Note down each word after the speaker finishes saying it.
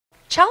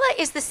Chala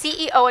is the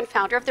CEO and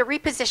founder of the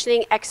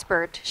Repositioning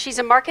Expert. She's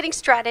a marketing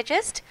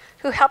strategist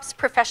who helps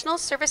professional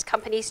service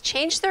companies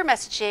change their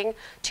messaging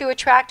to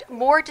attract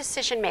more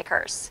decision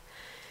makers.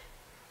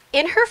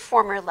 In her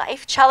former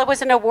life, Chala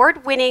was an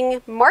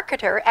award-winning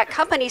marketer at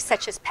companies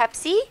such as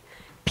Pepsi,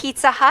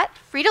 Pizza Hut,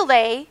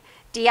 Frito-Lay,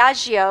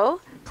 Diageo,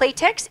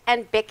 Playtex,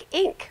 and Bic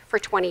Inc. for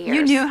 20 years.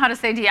 You knew how to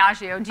say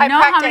Diageo. Do you know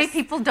how many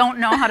people don't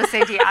know how to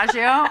say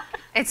Diageo?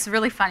 It's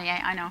really funny,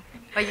 I know.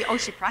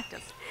 But she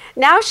practiced.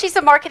 Now she's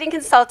a marketing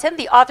consultant,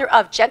 the author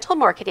of Gentle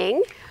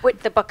Marketing,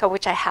 the book of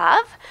which I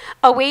have,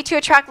 a way to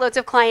attract loads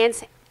of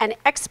clients, an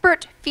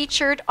expert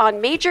featured on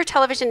major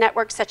television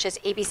networks such as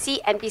ABC,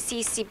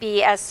 NBC,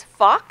 CBS,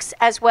 Fox,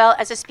 as well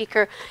as a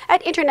speaker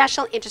at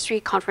international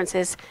industry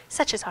conferences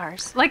such as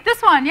ours. Like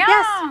this one, yeah.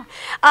 Yes.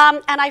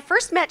 And I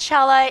first met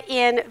Chala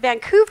in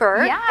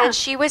Vancouver, and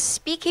she was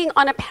speaking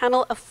on a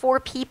panel of 4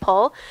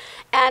 people.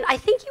 And I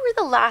think you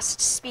were the last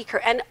speaker.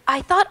 And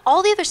I thought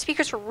all the other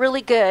speakers were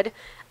really good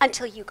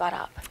until you got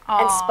up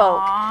and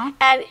spoke.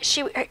 And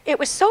it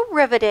was so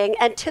riveting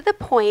and to the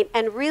point,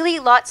 and really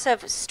lots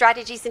of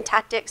strategies and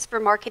tactics for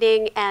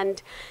marketing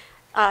and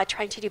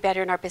trying to do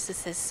better in our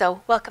businesses.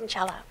 So welcome,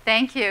 Chala.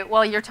 Thank you.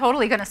 Well, you're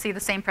totally going to see the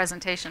same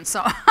presentation.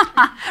 So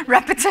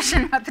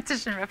repetition,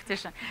 repetition,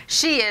 repetition.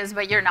 She is,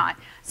 but you're not.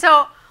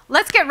 So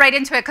let's get right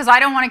into it, because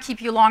I don't want to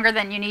keep you longer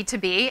than you need to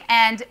be.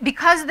 And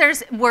because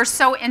we're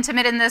so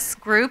intimate in this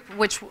group,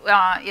 which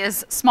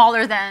is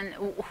smaller than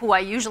who I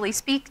usually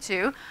speak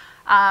to,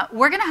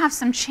 we're going to have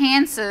some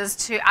chances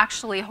to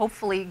actually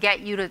hopefully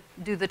get you to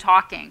do the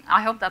talking.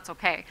 I hope that's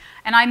okay.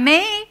 And I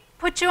may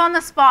put you on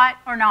the spot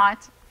or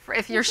not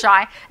if you're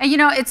shy. And you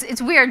know,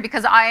 it's weird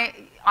because I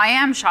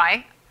am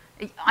shy.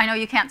 I know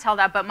you can't tell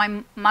that, but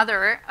my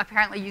mother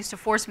apparently used to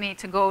force me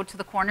to go to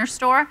the corner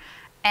store,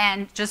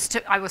 and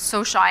I was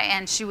so shy,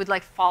 and she would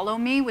like follow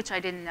me, which I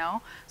didn't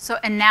know. So,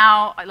 and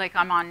now like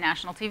I'm on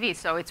national TV,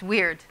 so it's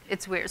weird.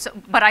 It's weird. So,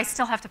 but I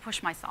still have to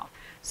push myself.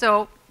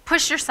 So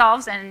push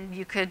yourselves, and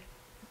you could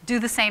do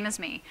the same as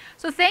me.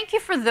 So thank you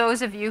for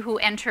those of you who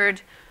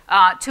entered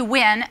to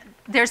win.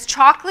 There's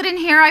chocolate in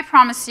here, I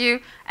promise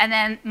you, and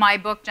then my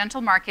book,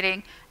 Gentle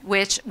Marketing,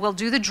 which will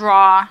do the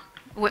draw.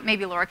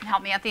 Maybe Laura can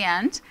help me at the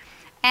end.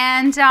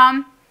 And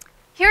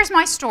here's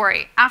my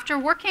story. After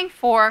working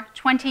for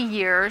 20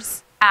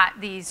 years at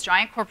these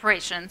giant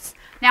corporations,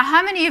 now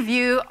how many of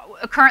you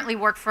currently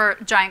work for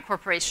giant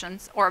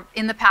corporations, or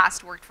in the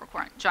past worked for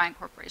giant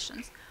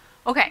corporations?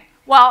 Okay,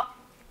 well,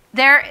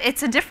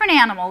 it's a different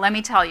animal, let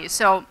me tell you.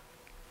 So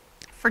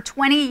for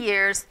 20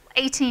 years,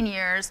 18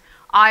 years,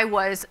 I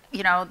was,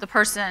 the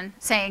person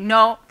saying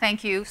no,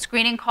 thank you,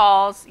 screening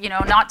calls,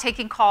 not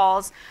taking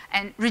calls,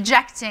 and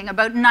rejecting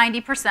about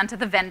 90% of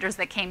the vendors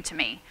that came to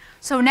me.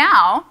 So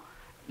now,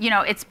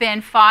 it's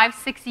been 5,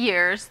 6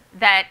 years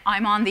that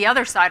I'm on the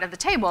other side of the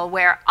table,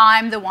 where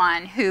I'm the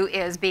one who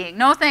is being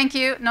no thank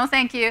you, no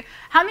thank you.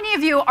 How many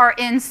of you are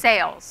in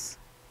sales?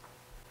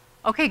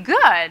 Okay,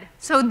 good.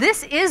 So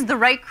this is the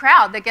right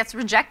crowd that gets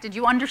rejected.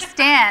 You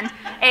understand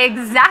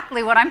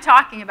exactly what I'm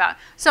talking about.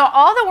 So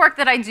all the work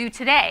that I do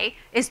today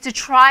is to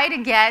try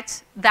to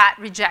get that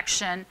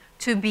rejection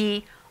to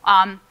be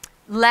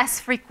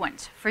less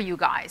frequent for you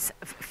guys,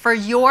 for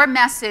your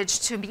message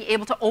to be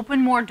able to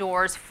open more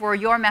doors, for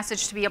your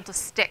message to be able to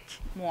stick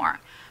more.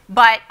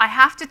 But I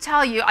have to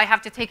tell you, I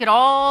have to take it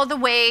all the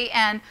way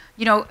and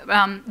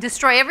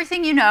destroy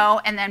everything you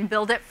know, and then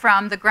build it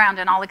from the ground.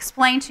 And I'll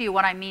explain to you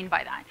what I mean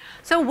by that.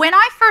 So when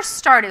I first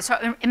started,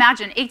 so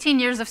imagine 18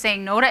 years of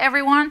saying no to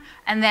everyone,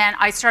 and then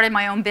I started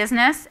my own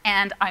business,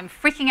 and I'm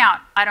freaking out.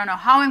 I don't know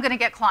how I'm going to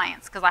get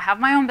clients because I have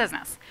my own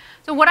business.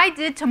 So what I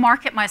did to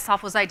market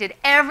myself was I did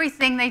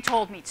everything they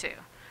told me to.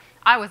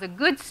 I was a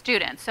good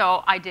student.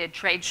 So I did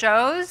trade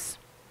shows,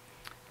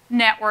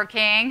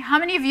 networking. How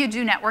many of you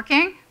do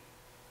networking?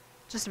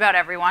 Just about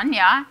everyone,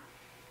 yeah.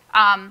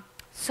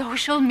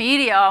 Social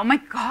media, oh my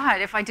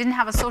God, if I didn't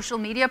have a social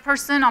media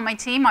person on my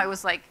team, I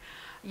was like,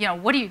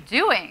 what are you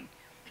doing?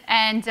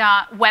 And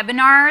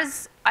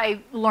webinars,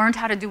 I learned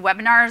how to do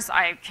webinars.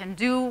 I can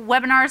do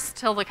webinars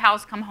till the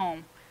cows come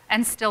home,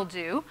 and still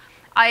do.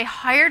 I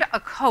hired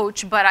a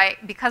coach, but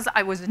because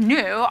I was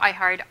new, I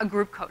hired a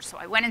group coach. So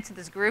I went into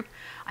this group.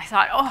 I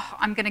thought, oh,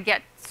 I'm going to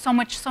get so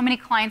many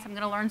clients. I'm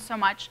going to learn so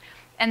much.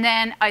 And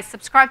then I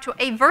subscribed to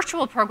a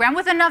virtual program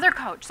with another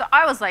coach. So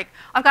I was like,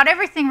 I've got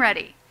everything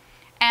ready.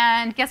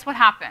 And guess what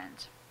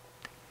happened?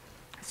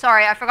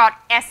 Sorry, I forgot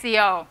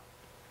SEO.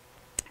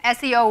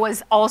 SEO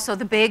was also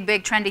the big,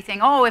 big trendy thing.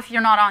 Oh, if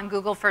you're not on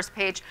Google first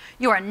page,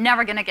 you are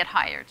never going to get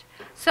hired.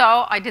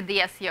 So I did the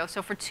SEO.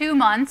 So for 2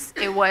 months,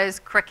 it was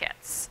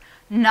crickets.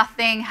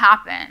 Nothing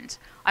happened.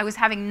 I was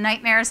having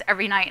nightmares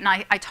every night. And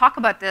I talk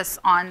about this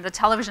on the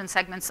television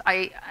segments.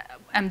 I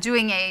am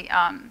doing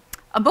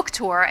a book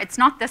tour. It's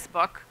not this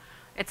book.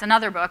 It's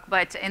another book,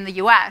 but in the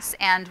US,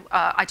 and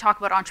I talk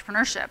about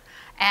entrepreneurship.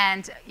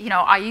 And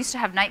I used to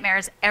have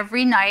nightmares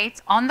every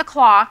night on the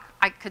clock.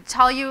 I could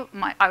tell you,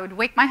 I would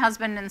wake my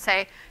husband and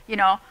say,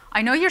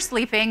 I know you're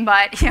sleeping,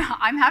 but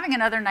I'm having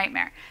another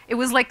nightmare. It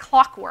was like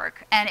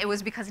clockwork, and it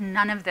was because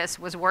none of this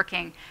was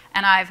working.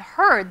 And I've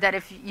heard that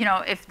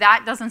if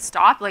that doesn't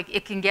stop, like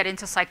it can get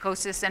into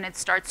psychosis and it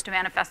starts to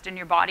manifest in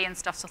your body and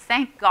stuff. So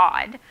thank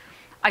God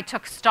I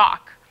took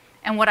stock.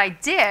 And what I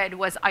did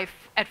was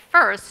at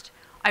first,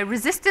 I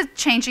resisted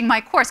changing my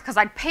course because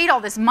I'd paid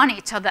all this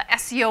money to the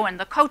SEO and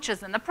the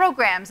coaches and the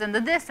programs and the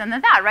this and the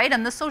that, right?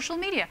 And the social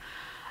media.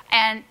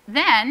 And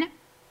then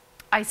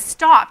I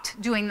stopped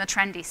doing the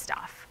trendy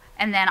stuff.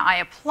 And then I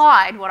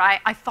applied what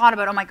I thought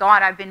about, oh my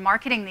God, I've been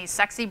marketing these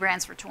sexy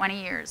brands for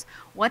 20 years.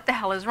 What the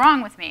hell is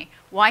wrong with me?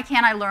 Why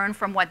can't I learn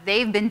from what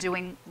they've been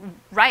doing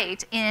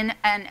right and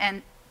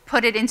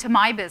put it into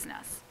my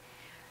business?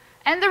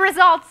 And the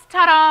results,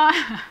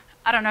 ta-da!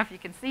 I don't know if you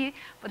can see,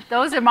 but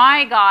those are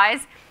my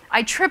guys.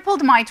 I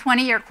tripled my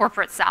 20-year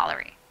corporate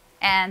salary,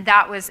 and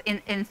that was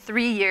in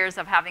 3 years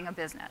of having a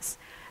business.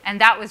 And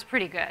that was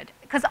pretty good,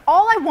 because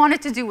all I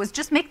wanted to do was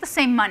just make the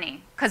same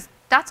money, because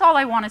that's all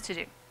I wanted to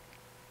do.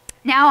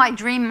 Now I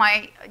dream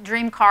my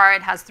dream car.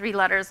 It has 3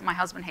 letters. My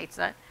husband hates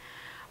it.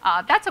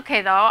 That's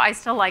okay, though. I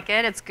still like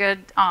it. It's good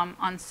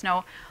on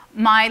snow.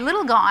 My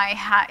little guy,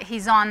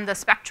 he's on the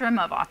spectrum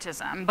of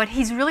autism, but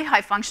he's really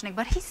high functioning,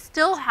 but he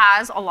still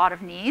has a lot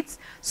of needs.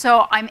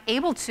 So I'm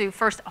able to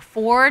first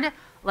afford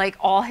like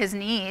all his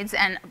needs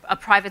and a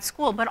private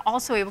school, but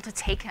also able to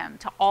take him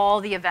to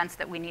all the events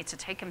that we need to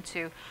take him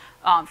to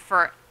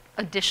for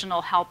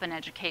additional help and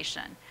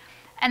education.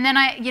 And then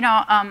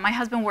my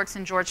husband works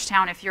in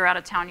Georgetown. If you're out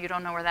of town, you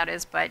don't know where that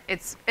is, but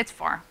it's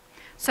far.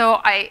 So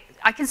I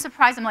can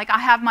surprise him. Like, I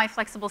have my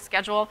flexible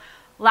schedule.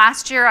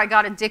 Last year, I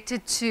got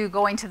addicted to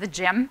going to the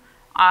gym.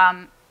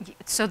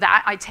 So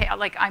that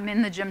I'm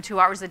in the gym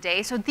 2 hours a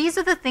day. So these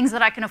are the things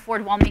that I can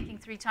afford while making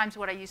 3 times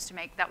what I used to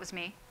make. That was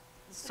me.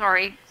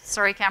 Sorry,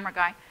 camera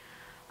guy.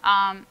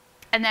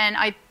 And then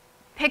I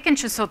pick and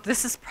choose. So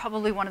this is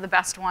probably one of the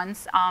best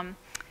ones.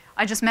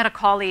 I just met a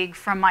colleague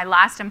from my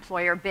last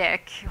employer,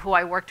 BIC, who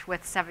I worked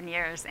with 7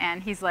 years,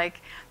 and he's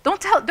like,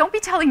 "Don't be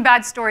telling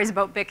bad stories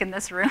about BIC in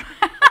this room."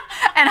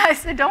 And I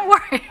said, "Don't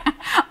worry,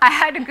 I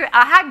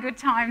had good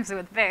times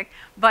with BIC,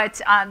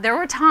 but there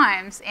were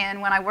times, and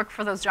when I worked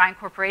for those giant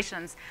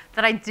corporations,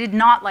 that I did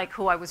not like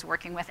who I was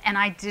working with, and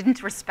I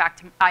didn't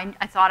respect.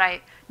 I thought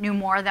I knew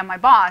more than my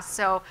boss.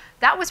 So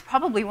that was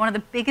probably one of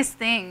the biggest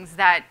things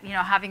that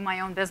having my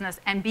own business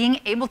and being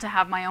able to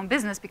have my own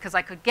business because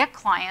I could get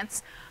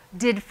clients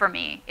did for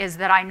me, is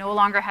that I no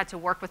longer had to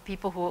work with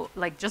people who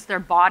like just their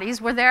bodies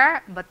were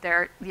there, but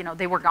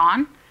they were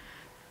gone.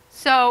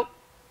 So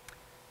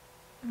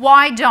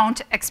why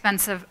don't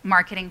expensive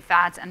marketing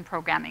fads and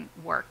programming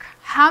work?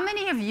 How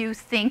many of you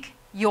think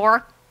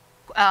your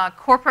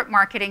corporate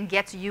marketing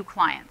gets you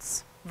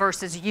clients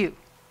versus you?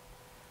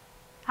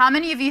 How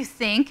many of you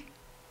think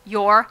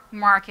your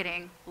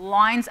marketing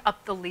lines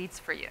up the leads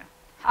for you?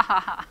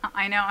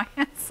 I know,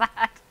 it's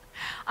sad.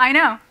 I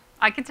know,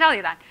 I can tell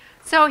you that.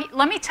 So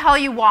let me tell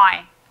you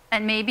why,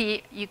 and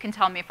maybe you can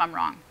tell me if I'm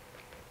wrong.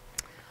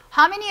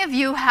 How many of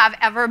you have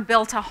ever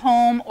built a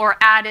home or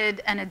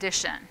added an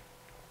addition?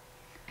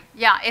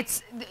 Yeah,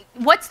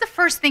 what's the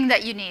first thing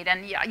that you need?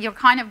 And yeah, you're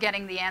kind of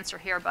getting the answer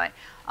here, but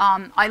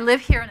I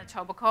live here in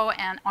Etobicoke,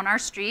 and on our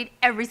street,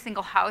 every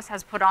single house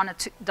has put on a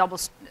double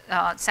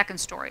second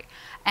story.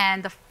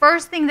 And the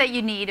first thing that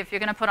you need if you're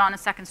going to put on a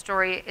second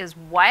story is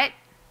what?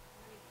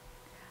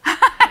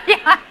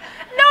 Yeah.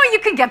 No, you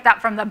can get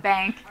that from the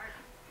bank.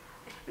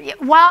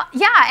 Well,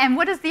 yeah, and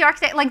what is the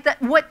architect, like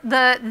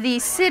the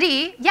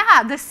city,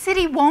 yeah, the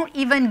city won't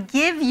even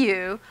give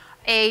you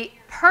a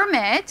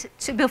permit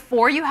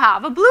before you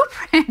have a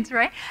blueprint,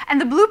 right?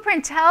 And the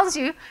blueprint tells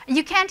you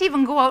you can't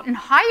even go out and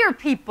hire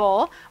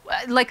people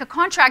like a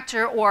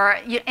contractor or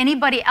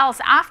anybody else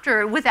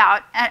after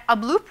without a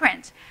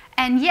blueprint.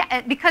 And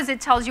yeah, because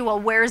it tells you, well,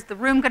 where's the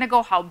room going to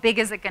go? How big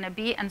is it going to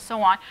be? And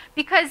so on.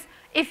 Because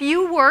if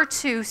you were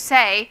to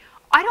say,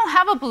 I don't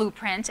have a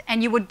blueprint,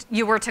 and you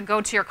were to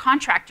go to your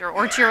contractor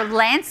or to your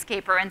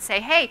landscaper and say,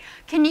 hey,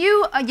 can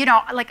you,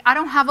 like, I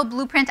don't have a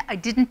blueprint, I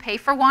didn't pay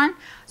for one,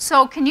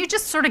 so can you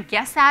just sort of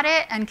guess at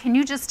it, and can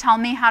you just tell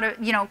me how to,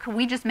 can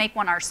we just make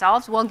one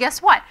ourselves? Well,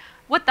 guess what?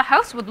 What the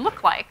house would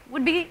look like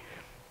would be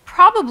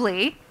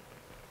probably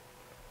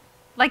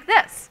like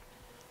this,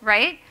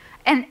 right?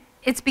 And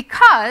it's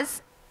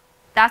because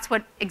that's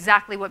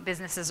exactly what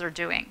businesses are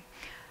doing.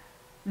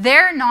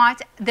 They're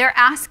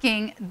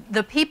asking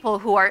the people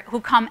who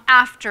come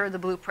after the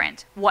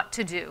blueprint what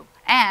to do.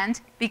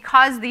 And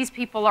because these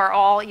people are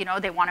all,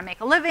 they want to make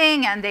a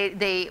living and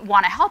they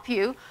want to help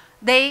you,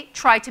 they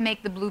try to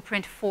make the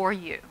blueprint for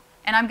you.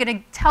 And I'm going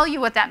to tell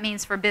you what that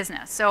means for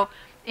business. So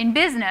in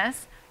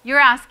business, you're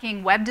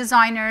asking web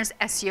designers,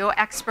 SEO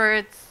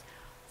experts,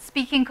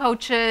 speaking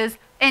coaches,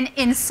 and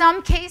in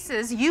some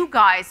cases,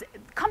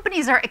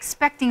 companies are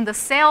expecting the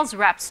sales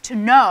reps to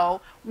know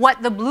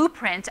what the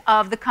blueprint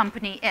of the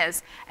company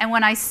is. And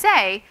when I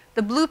say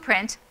the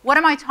blueprint, what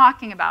am I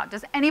talking about?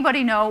 Does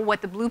anybody know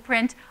what the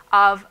blueprint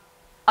of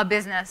a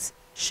business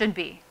should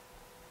be?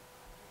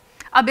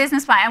 A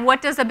business plan. And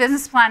what does a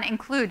business plan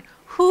include?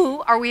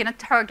 Who are we going to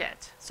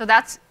target? So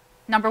that's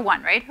number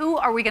one, right? Who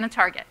are we going to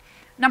target?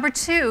 Number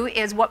two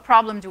is what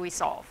problem do we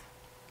solve?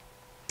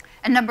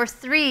 And number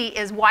three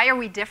is why are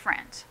we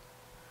different?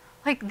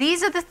 Like,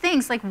 these are the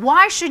things, like,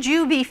 why should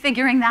you be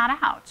figuring that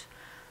out?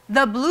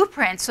 The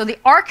blueprint, so the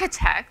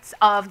architects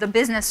of the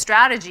business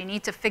strategy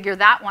need to figure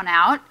that one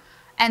out,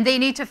 and they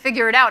need to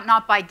figure it out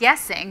not by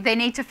guessing, they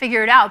need to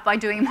figure it out by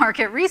doing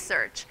market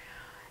research.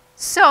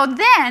 So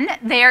then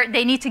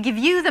they need to give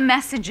you the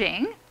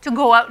messaging to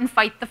go out and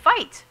fight the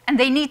fight. And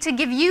they need to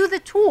give you the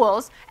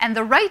tools, and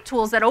the right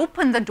tools that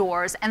open the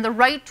doors, and the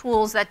right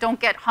tools that don't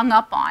get hung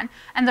up on,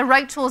 and the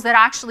right tools that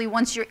actually,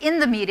 once you're in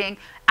the meeting,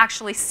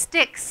 actually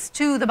sticks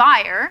to the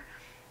buyer.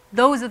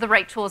 Those are the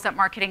right tools that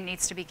marketing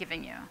needs to be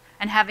giving you.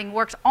 And having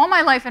worked all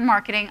my life in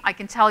marketing, I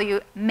can tell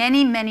you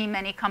many, many,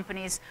 many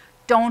companies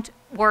don't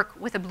work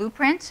with a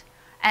blueprint.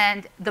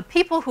 And the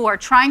people who are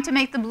trying to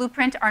make the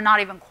blueprint are not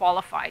even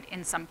qualified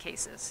in some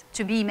cases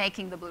to be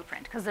making the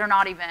blueprint, because they're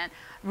not even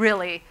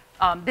really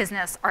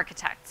business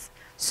architects.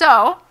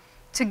 So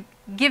to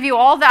give you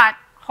all that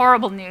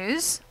horrible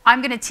news,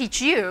 I'm going to teach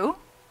you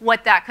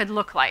what that could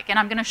look like. And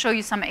I'm going to show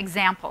you some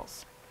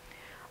examples.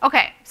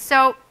 OK,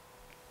 so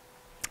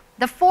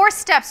the 4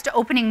 steps to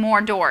opening more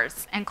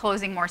doors and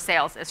closing more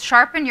sales is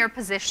sharpen your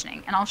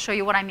positioning. And I'll show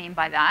you what I mean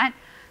by that.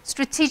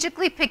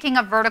 Strategically picking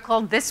a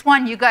vertical. This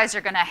one you guys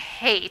are going to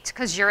hate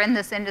because you're in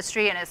this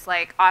industry and it's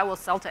like, I will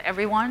sell to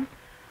everyone.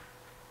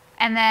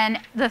 And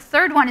then the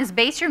third one is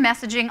base your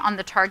messaging on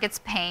the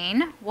target's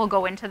pain. We'll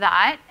go into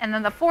that. And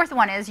then the fourth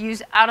one is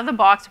use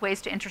out-of-the-box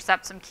ways to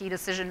intercept some key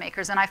decision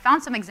makers. And I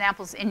found some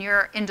examples in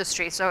your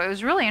industry, so it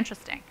was really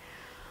interesting.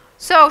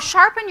 So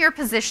sharpen your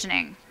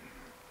positioning.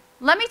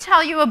 Let me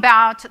tell you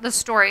about the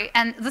story.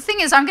 And the thing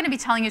is, I'm going to be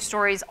telling you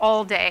stories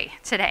all day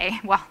today.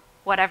 Well,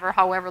 whatever,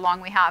 however long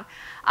we have.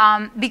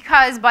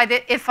 Because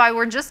if I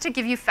were just to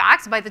give you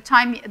facts, by the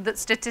time the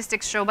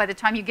statistics show, by the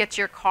time you get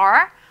to your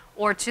car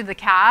or to the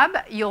cab,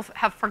 you'll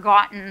have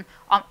forgotten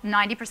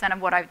 90%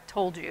 of what I've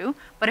told you.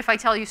 But if I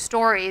tell you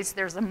stories,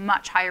 there's a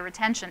much higher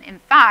retention. In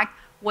fact,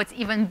 what's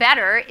even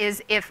better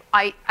is if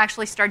I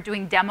actually start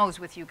doing demos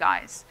with you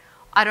guys.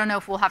 I don't know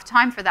if we'll have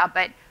time for that,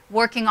 but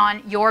working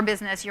on your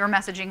business, your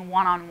messaging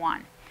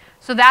one-on-one.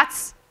 So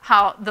that's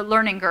how the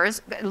learning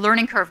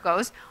curve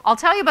goes. I'll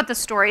tell you about the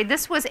story.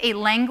 This was a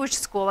language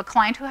school, a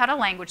client who had a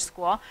language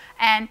school.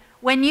 And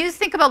when you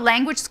think about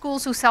language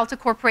schools who sell to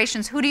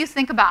corporations, who do you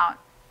think about?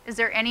 Is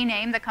there any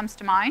name that comes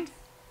to mind?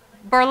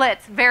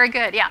 Berlitz. Very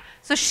good, yeah.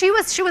 So she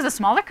was a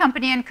smaller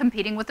company and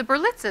competing with the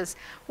Berlitzes.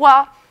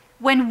 Well,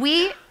 when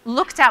we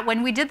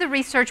did the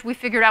research, we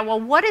figured out, well,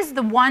 what is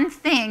the one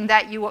thing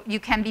that you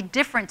can be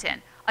different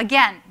in?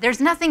 Again,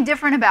 there's nothing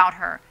different about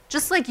her.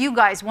 Just like you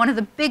guys, one of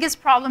the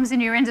biggest problems in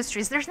your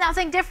industries, there's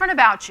nothing different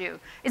about you.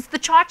 It's the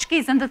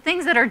tchotchkes and the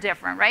things that are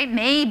different, right?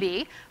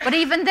 Maybe, but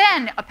even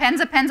then, a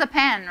pen's a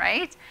pen,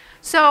 right?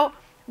 So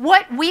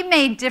what we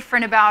made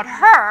different about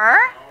her,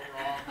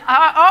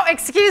 oh,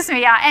 excuse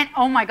me, yeah, and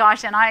oh my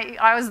gosh, and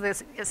I was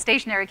the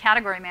stationary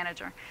category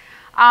manager.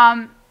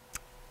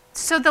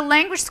 So the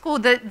language school,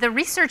 the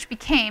research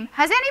became,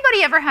 has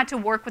anybody ever had to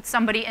work with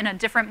somebody in a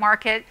different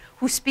market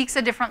who speaks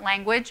a different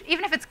language,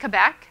 even if it's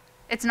Quebec?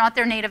 It's not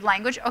their native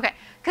language? Okay.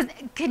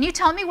 Can you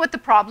tell me what the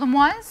problem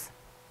was?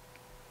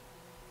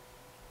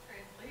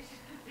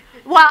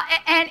 Translation. Well,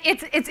 and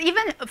it's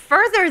even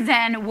further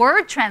than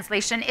word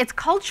translation. It's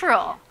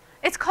cultural.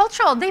 It's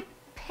cultural. They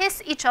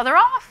piss each other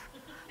off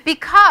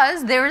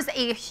because there's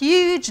a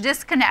huge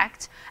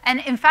disconnect.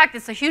 And in fact,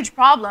 it's a huge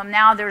problem.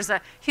 Now there's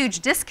a huge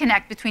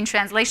disconnect between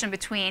translation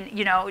between,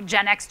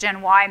 Gen X,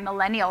 Gen Y,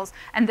 millennials,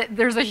 and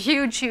there's a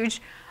huge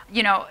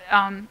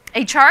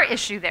HR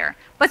issue there.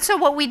 But so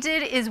what we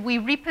did is we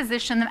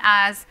repositioned them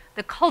as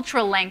the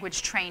cultural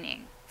language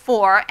training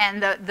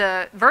and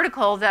the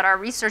vertical that our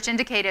research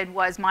indicated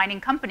was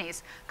mining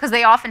companies, because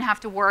they often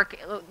have to work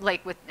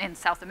like in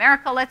South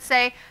America, let's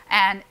say,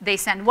 and they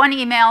send one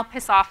email,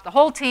 piss off the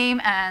whole team,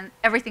 and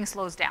everything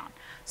slows down.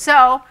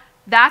 So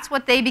that's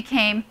what they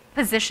became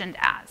positioned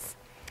as.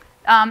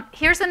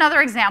 Here's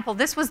another example.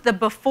 This was the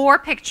before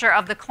picture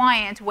of the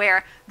client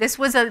where this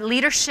was a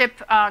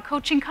leadership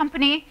coaching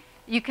company.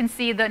 You can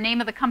see the name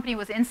of the company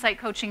was Insight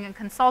Coaching and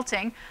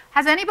Consulting.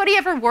 Has anybody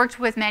ever worked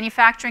with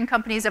manufacturing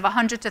companies of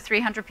 100 to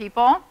 300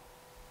 people?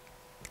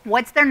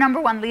 What's their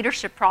 #1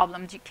 leadership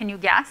problem? Can you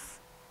guess?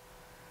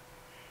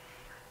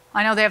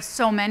 I know they have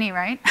so many,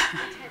 right?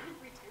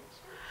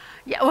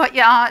 Yeah, well,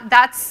 yeah,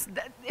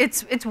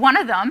 it's one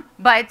of them.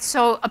 But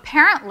so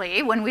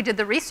apparently, when we did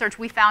the research,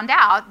 we found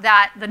out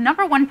that the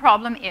 #1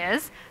 problem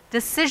is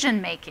decision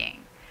making.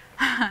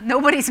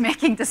 Nobody's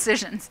making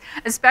decisions,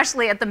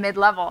 especially at the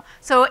mid-level.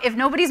 So if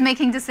nobody's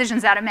making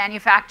decisions at a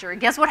manufacturer,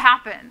 guess what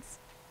happens?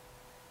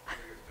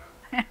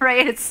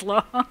 Right, it's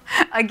slow.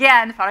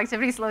 Again,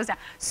 productivity slows down.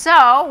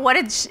 So what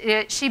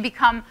did she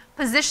become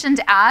positioned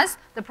as?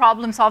 The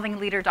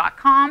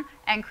problemsolvingleader.com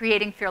and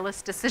creating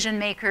fearless decision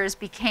makers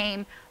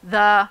became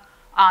the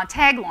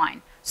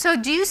tagline.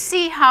 So do you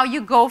see how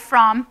you go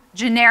from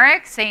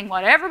generic, saying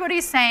what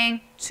everybody's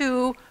saying,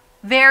 to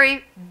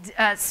very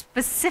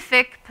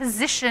specific,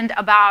 positioned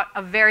about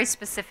a very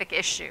specific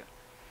issue?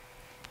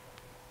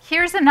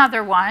 Here's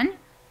another one.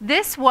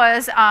 This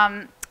was,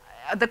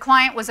 the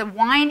client was a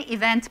wine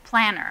event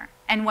planner.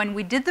 And when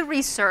we did the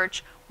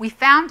research, we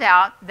found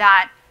out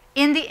that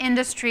in the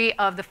industry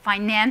of the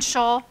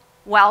financial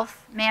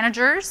wealth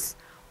managers,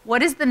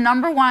 what is the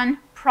 #1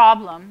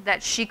 problem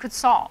that she could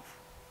solve?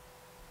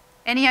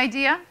 Any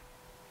idea?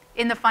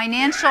 In the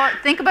financial,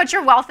 think about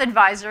your wealth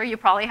advisor, you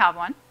probably have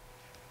one.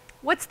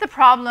 What's the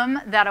problem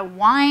that a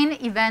wine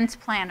event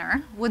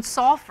planner would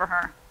solve for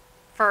her,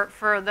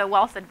 for the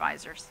wealth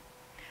advisors?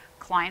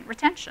 Client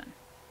retention,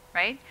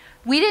 right?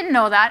 We didn't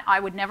know that. I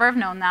would never have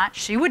known that.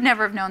 She would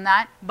never have known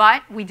that.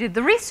 But we did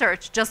the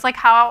research, just like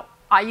how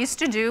I used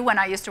to do when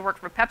I used to work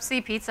for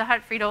Pepsi, Pizza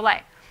Hut,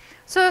 Frito-Lay.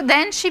 So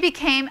then she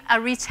became a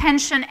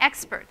retention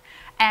expert.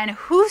 And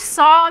who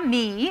saw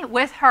me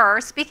with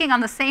her speaking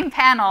on the same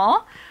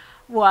panel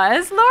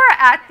was Laura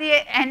at the,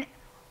 and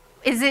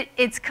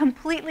it's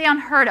completely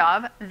unheard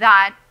of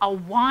that a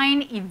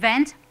wine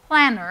event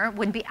planner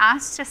would be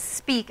asked to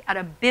speak at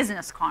a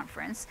business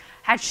conference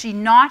had she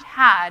not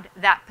had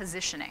that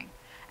positioning.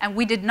 And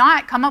we did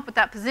not come up with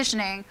that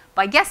positioning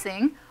by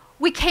guessing.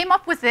 We came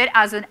up with it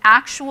as an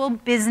actual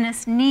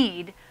business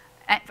need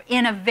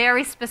in a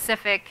very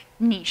specific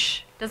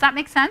niche. Does that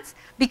make sense?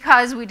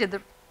 Because we did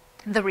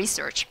the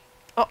research.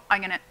 Oh, I'm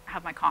going to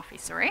have my coffee,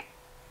 sorry.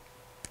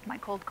 My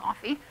cold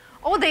coffee.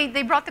 Oh,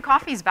 they brought the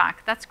coffees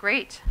back. That's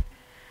great.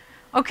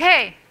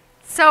 Okay,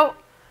 so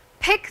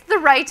pick the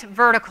right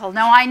vertical.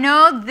 Now, I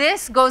know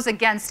this goes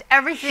against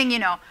everything you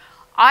know.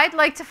 I'd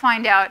like to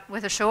find out,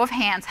 with a show of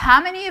hands,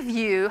 how many of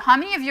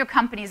your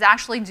companies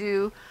actually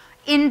do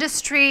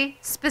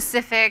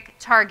industry-specific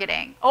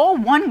targeting? Oh,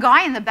 one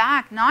guy in the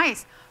back,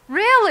 nice.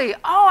 Really?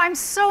 Oh, I'm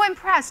so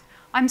impressed.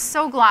 I'm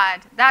so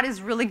glad. That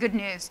is really good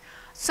news.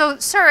 So,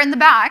 sir, in the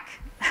back,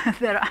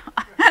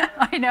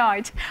 I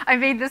know, I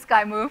made this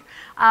guy move.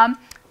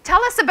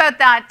 Tell us about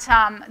that.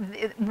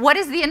 What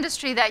is the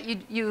industry that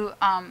you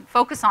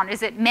focus on?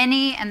 Is it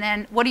many, and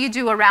then what do you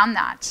do around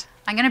that?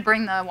 I'm going to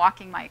bring the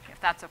walking mic,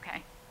 if that's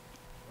okay.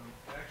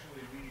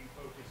 Actually, we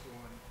focus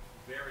on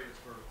various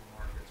vertical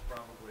markets,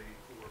 probably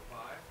 4 or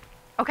 5.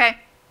 Okay.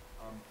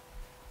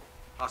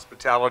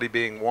 Hospitality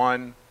being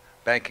one,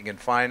 banking and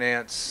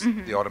finance,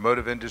 the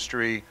automotive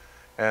industry,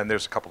 and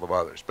there's a couple of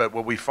others. But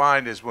what we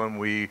find is when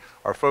we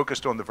are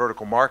focused on the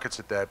vertical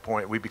markets at that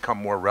point, we become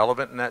more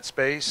relevant in that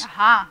space.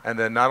 And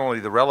then not only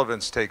the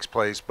relevance takes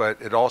place,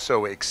 but it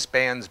also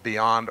expands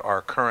beyond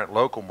our current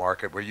local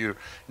market where your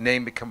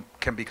name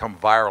can become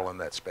viral in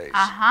that space.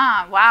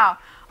 Wow.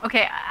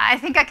 Okay, I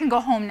think I can go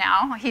home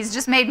now. He's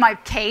just made my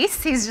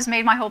case. He's just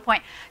made my whole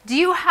point. Do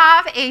you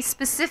have a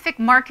specific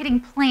marketing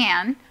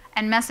plan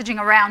and messaging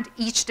around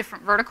each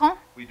different vertical?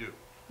 We do.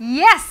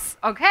 Yes.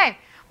 Okay.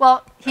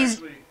 Well,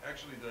 he's...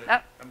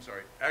 I'm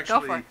sorry.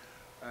 Actually,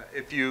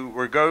 if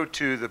you go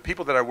to the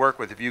people that I work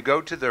with, if you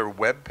go to their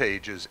web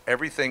pages,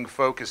 everything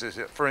focuses.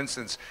 For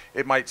instance,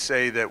 it might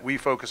say that we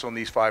focus on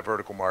these 5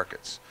 vertical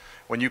markets.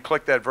 When you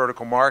click that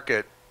vertical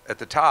market at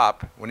the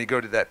top, when you go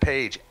to that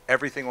page,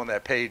 everything on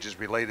that page is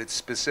related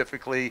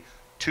specifically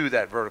to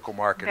that vertical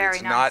market.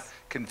 It's not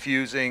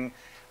confusing.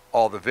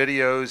 All the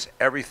videos,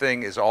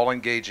 everything is all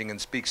engaging and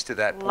speaks to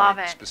that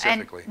point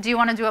specifically. And do you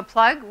want to do a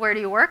plug? Where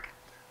do you work?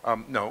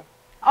 No.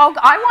 Oh,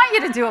 I want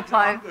you to do a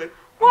plug. No, I'm good.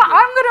 Well, I'm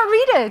going to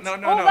read it. No,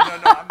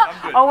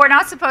 I'm good. Oh, we're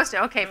not supposed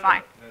to. Okay,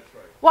 fine. That's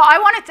right. Well,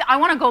 I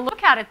want to go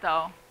look at it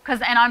though,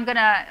 and I'm going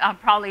to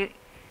probably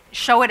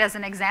show it as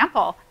an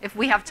example if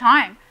we have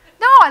time.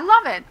 No, I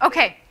love it.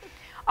 Okay.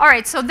 All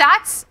right. So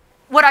that's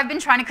what I've been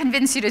trying to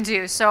convince you to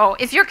do. So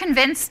if you're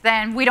convinced,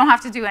 then we don't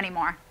have to do any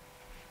more.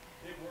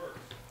 It works.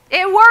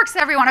 It works,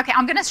 everyone. Okay,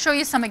 I'm going to show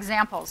you some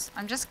examples.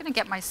 I'm just going to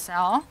get my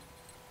cell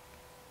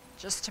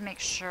just to make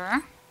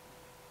sure.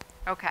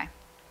 Okay.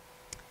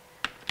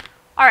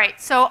 All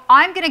right, so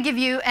I'm going to give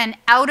you an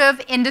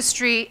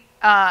out-of-industry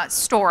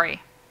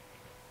story.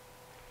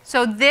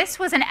 So this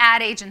was an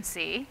ad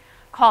agency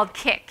called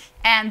Kick,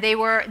 and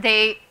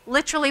they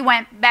literally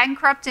went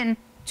bankrupt in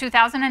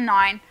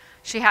 2009.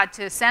 She had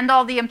to send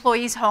all the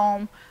employees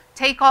home,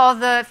 take all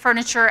the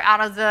furniture out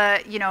of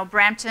the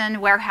Brampton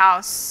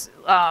warehouse,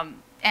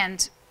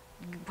 and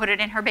put it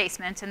in her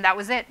basement, and that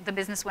was it. The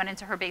business went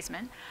into her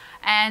basement,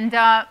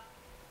 and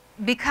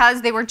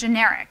because they were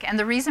generic. And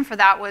the reason for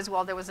that was,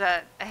 well, there was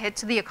a hit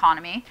to the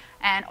economy,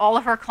 and all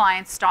of her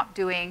clients stopped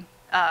doing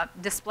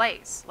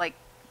displays, like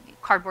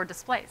cardboard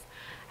displays.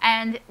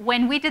 And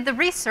when we did the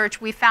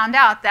research, we found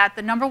out that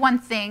the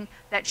 #1 thing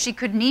that she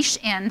could niche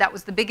in, that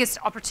was the biggest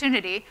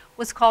opportunity,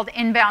 was called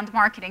inbound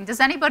marketing. Does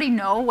anybody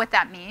know what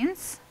that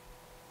means?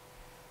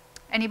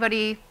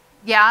 Anybody?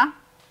 Yeah?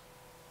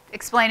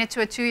 Explain it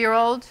to a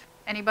 2-year-old.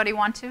 Anybody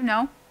want to?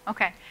 No?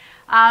 Okay.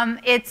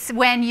 It's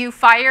when you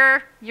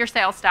fire your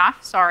sales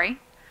staff,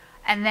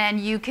 and then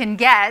you can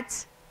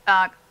get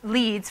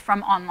leads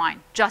from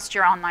online, just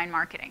your online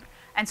marketing.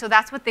 And so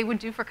that's what they would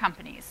do for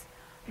companies.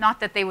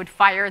 Not that they would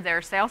fire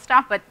their sales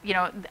staff, but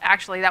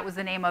actually that was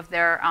the name of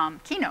their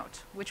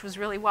keynote, which was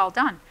really well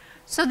done.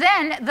 So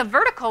then the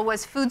vertical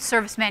was food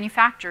service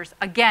manufacturers.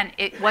 Again,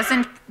 it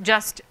wasn't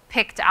just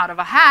picked out of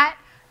a hat.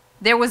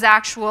 There was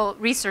actual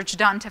research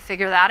done to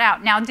figure that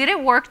out. Now, did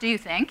it work, do you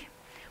think?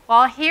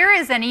 Well, here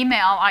is an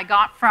email I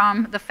got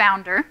from the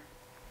founder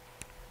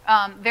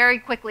very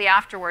quickly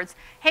afterwards.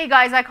 Hey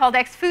guys, I called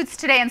X Foods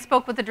today and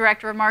spoke with the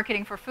director of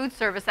marketing for food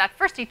service. At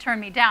first he turned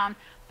me down,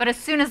 but as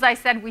soon as I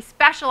said we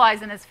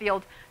specialize in this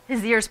field,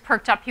 his ears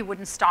perked up, he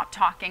wouldn't stop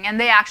talking. And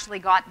they actually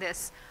got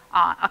this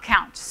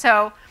account.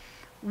 So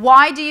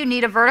why do you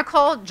need a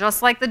vertical?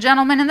 Just like the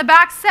gentleman in the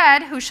back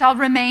said, who shall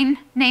remain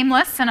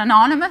nameless and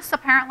anonymous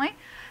apparently.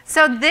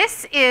 So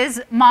this is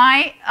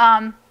my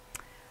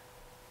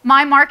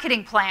my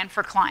marketing plan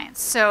for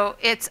clients. So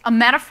it's a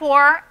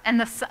metaphor, and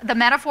the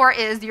metaphor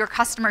is your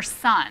customer's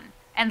son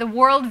and the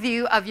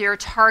worldview of your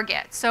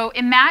target. So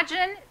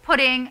imagine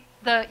putting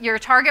your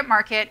target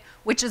market,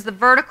 which is the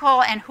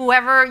vertical, and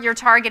whoever you're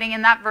targeting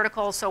in that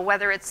vertical, so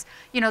whether it's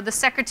the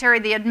secretary,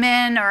 the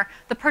admin, or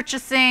the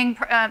purchasing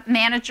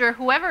manager,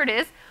 whoever it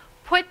is,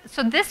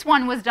 so this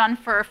one was done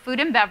for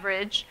food and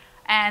beverage,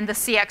 and the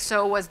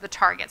CXO was the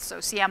target, so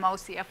CMO,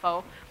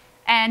 CFO.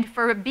 And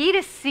for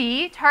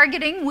B2C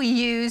targeting, we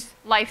use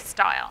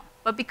lifestyle.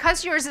 But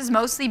because yours is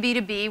mostly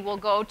B2B, we'll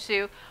go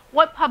to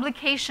what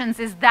publications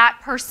is that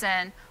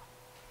person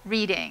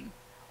reading?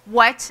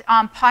 What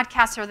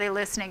podcasts are they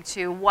listening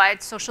to?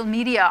 What social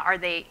media are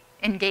they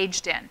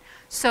engaged in?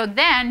 So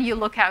then you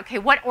look at, okay,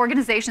 what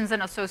organizations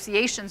and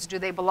associations do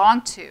they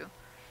belong to?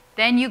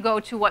 Then you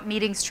go to what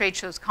meetings, trade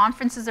shows,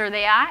 conferences are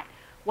they at?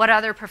 What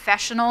other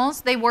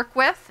professionals they work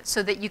with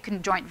so that you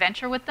can joint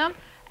venture with them?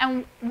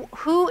 And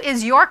who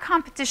is your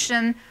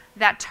competition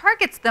that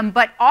targets them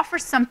but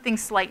offers something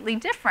slightly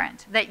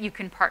different that you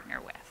can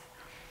partner with?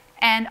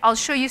 And I'll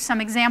show you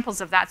some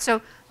examples of that.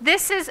 So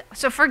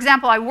for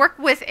example, I work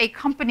with a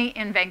company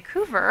in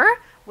Vancouver,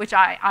 which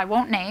I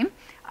won't name,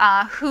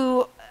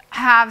 who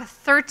have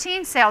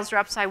 13 sales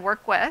reps I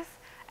work with,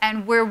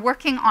 and we're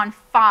working on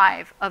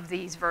 5 of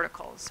these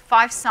verticals,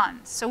 5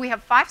 sons. So we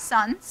have 5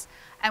 sons,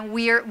 and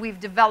we've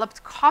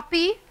developed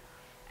copy,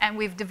 and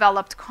we've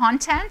developed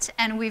content,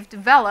 and we've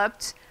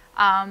developed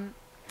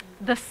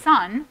the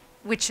Sun,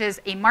 which is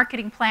a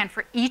marketing plan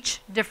for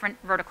each different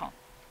vertical.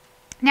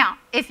 Now,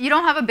 if you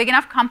don't have a big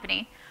enough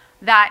company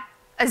that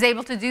is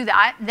able to do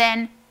that,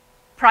 then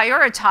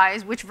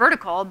prioritize which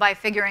vertical by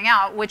figuring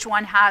out which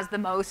one has the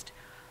most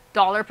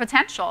dollar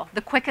potential,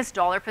 the quickest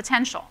dollar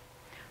potential.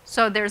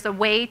 So there's a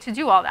way to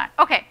do all that.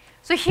 Okay,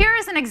 so here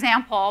is an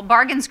example.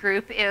 Bargains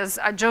Group is,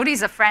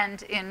 Jody's a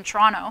friend in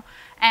Toronto,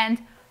 and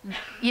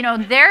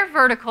their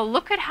vertical,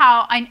 look at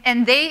how,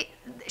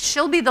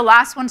 she'll be the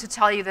last one to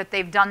tell you that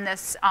they've done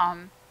this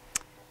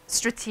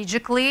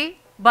strategically,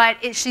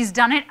 but she's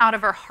done it out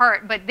of her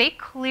heart, but they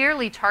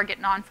clearly target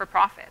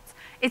non-for-profits.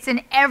 It's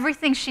in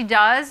everything she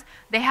does.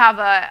 They have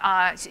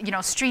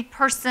a street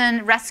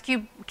person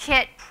rescue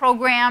kit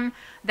program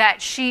that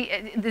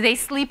they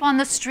sleep on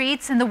the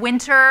streets in the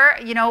winter,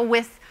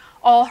 with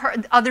all her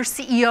other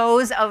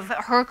CEOs of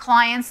her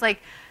clients.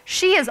 Like,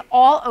 she is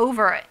all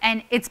over it,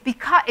 and it's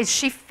because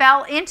she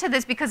fell into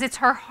this because it's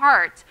her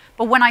heart.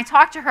 But when I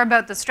talk to her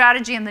about the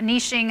strategy and the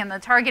niching and the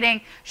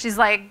targeting, she's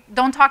like,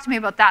 don't talk to me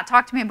about that,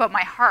 talk to me about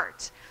my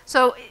heart.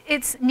 So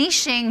it's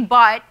niching,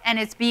 and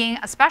it's being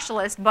a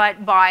specialist,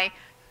 but by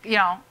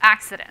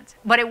accident.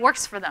 But it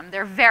works for them.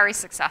 They're very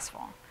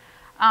successful.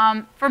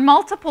 For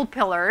multiple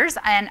pillars,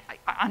 and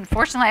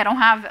unfortunately I don't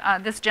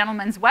have this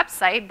gentleman's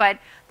website, but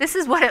this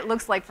is what it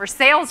looks like for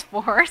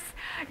Salesforce.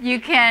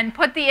 You can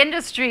put the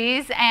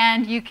industries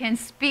and you can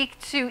speak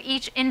to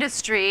each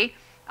industry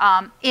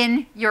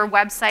in your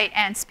website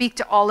and speak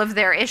to all of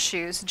their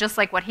issues, just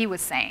like what he was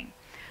saying.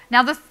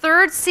 Now the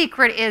third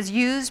secret is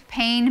use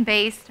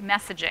pain-based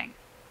messaging.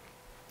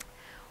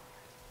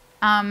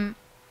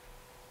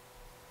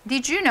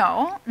 Did you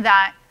know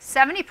that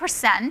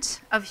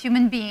 70% of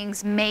human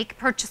beings make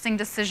purchasing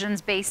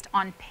decisions based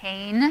on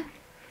pain,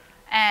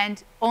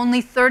 and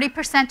only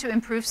 30% to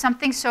improve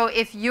something? So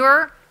if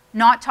you're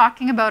not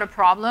talking about a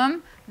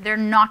problem, they're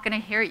not going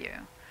to hear you.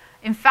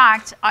 In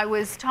fact, I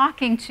was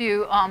talking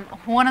to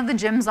one of the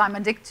gyms I'm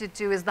addicted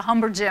to is the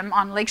Humber Gym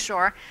on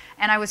Lakeshore,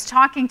 and I was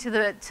talking to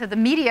the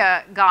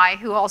media guy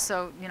who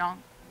also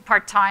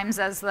part-times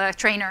as the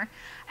trainer.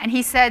 And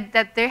he said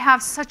that they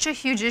have such a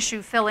huge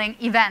issue filling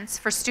events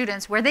for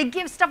students where they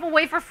give stuff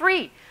away for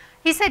free.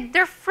 He said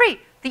they're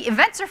free. The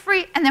events are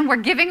free, and then we're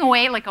giving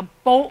away like a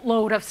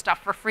boatload of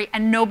stuff for free,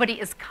 and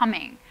nobody is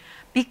coming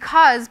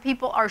because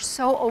people are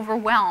so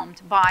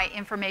overwhelmed by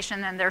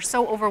information, and they're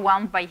so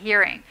overwhelmed by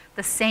hearing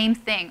the same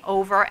thing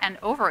over and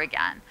over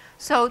again.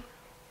 So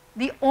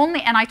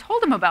and I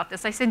told him about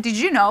this. I said, did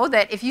you know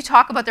that if you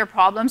talk about their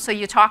problems, so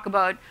you talk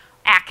about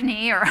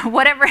acne or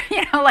whatever,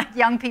 like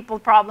young people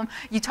problem.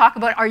 You talk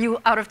about, are you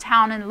out of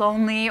town and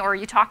lonely? Or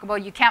you talk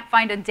about, you can't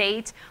find a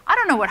date. I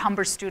don't know what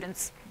Humber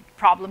students'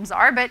 problems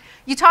are, but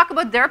you talk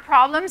about their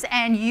problems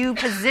and you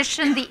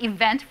position the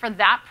event for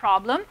that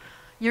problem.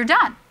 you're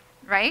done,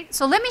 right?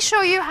 So let me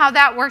show you how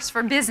that works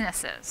for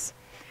businesses.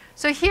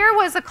 So here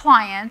was a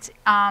client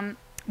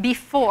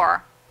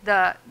before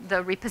the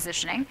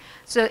repositioning.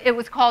 So it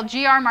was called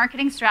GR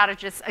Marketing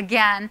Strategist.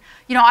 Again,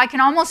 you know, I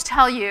can almost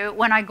tell you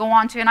when I go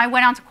on to, and I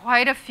went on to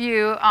quite a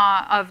few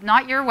of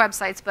not your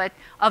websites, but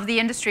of the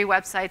industry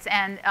websites,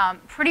 and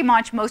pretty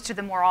much most of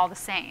them were all the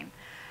same.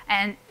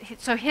 And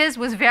so his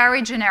was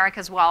very generic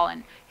as well.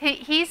 And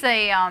he's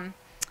a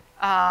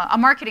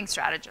marketing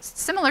strategist,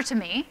 similar to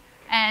me.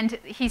 And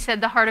he said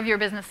the heart of your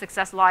business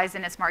success lies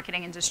in its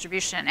marketing and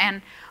distribution.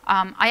 And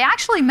I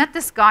actually met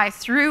this guy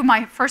through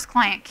my first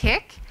client,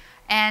 Kick.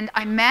 And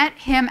I met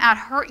him at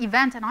her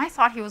event, and I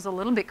thought he was a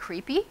little bit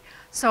creepy.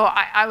 So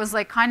I was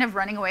like kind of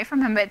running away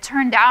from him. But it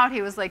turned out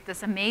he was like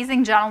this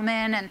amazing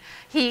gentleman, and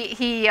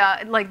he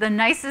like the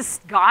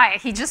nicest guy.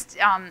 He just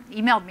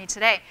emailed me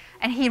today.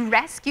 And he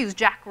rescues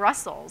Jack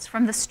Russells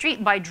from the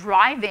street by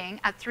driving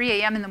at 3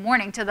 a.m. in the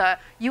morning to the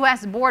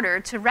US border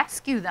to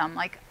rescue them.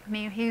 Like, I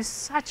mean, he's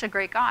such a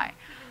great guy.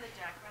 Even the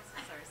Jack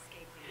Russells are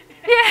escaping.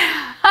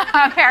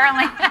 Yeah,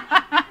 apparently.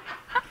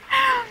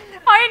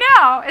 I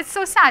know, it's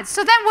so sad.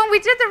 So then when we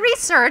did the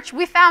research,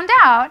 we found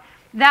out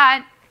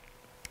that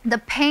the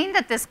pain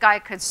that this guy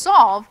could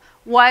solve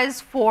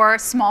was for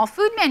small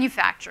food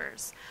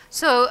manufacturers.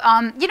 So,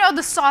 you know,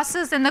 the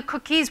sauces and the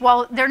cookies,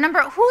 well,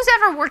 who's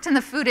ever worked in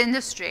the food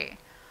industry?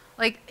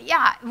 Like,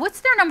 yeah, what's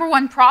their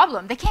 #1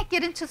 problem? They can't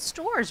get into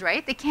stores,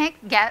 right? They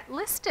can't get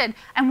listed.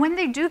 And when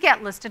they do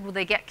get listed, well,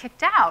 they get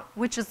kicked out,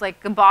 which is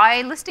like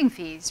goodbye listing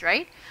fees,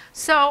 right?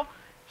 So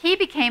he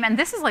became, and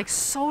this is like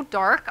so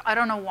dark. I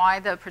don't know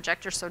why the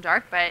projector's so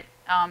dark, but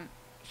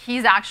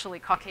he's actually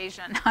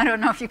Caucasian. I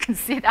don't know if you can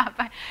see that,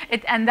 but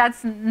and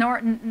that's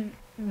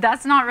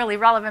not really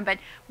relevant. But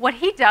what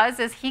he does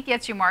is he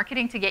gets you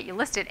marketing to get you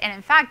listed. And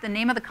in fact, the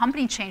name of the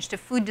company changed to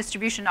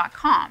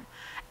fooddistribution.com.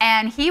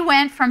 And he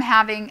went from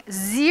having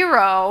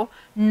 0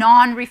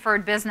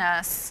 non-referred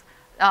business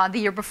the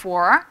year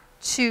before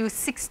to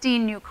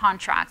 16 new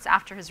contracts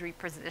after his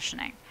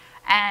repositioning.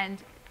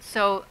 And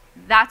so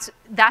that's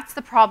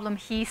the problem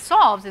he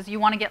solves, is you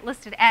want to get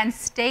listed and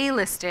stay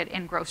listed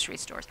in grocery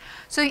stores.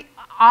 So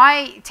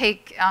I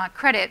take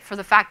credit for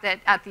the fact that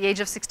at the age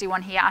of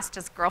 61, he asked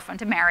his girlfriend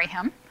to marry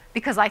him,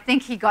 because I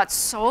think he got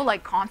so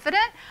like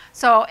confident.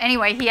 So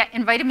anyway, he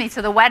invited me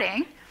to the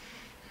wedding,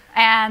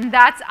 and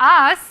that's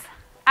us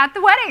at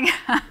the wedding.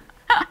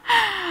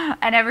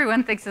 And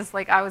everyone thinks it's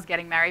like I was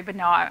getting married, but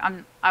no,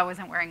 I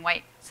wasn't wearing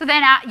white. So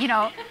then, you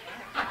know,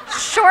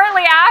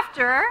 shortly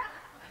after,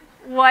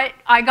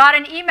 I got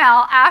an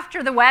email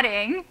after the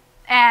wedding,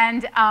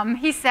 and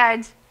he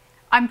said,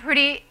 I'm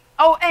pretty,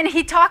 oh, and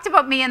he talked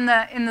about me in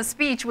the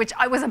speech, which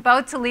I was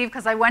about to leave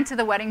because I went to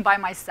the wedding by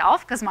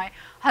myself because my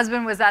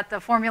husband was at the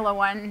Formula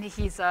One.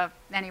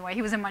 Anyway,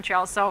 he was in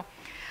Montreal. So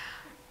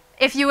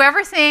if you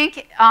ever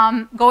think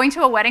going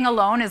to a wedding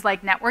alone is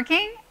like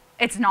networking,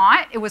 it's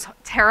not. It was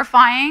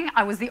terrifying.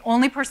 I was the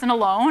only person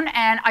alone,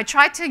 and I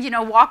tried to, you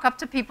know, walk up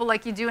to people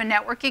like you do in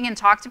networking and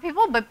talk to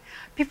people, but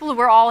people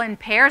were all in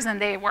pairs, and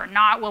they were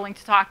not willing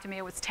to talk to me.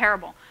 It was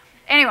terrible.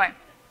 Anyway,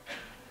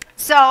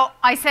 so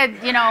I said,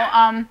 you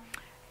know,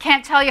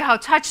 can't tell you how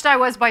touched I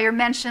was by your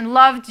mention.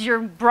 Loved your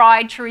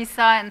bride,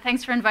 Teresa, and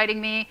thanks for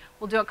inviting me.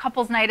 We'll do a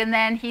couples night. And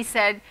then he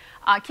said,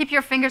 keep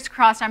your fingers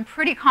crossed. I'm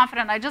pretty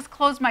confident. I just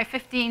closed my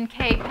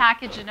 15K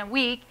package in a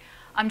week.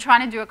 I'm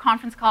trying to do a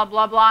conference call,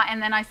 blah, blah.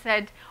 And then I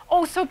said,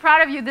 oh, so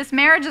proud of you. This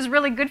marriage is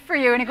really good for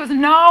you. And he goes,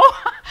 no,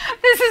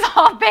 this is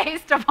all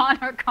based upon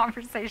our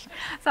conversation.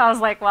 So I was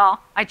like,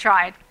 well, I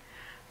tried.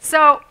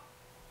 So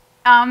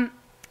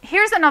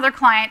here's another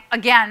client.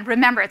 Again,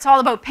 remember, it's all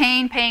about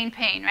pain, pain,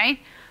 pain, right?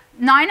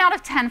 9 out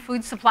of 10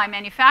 food supply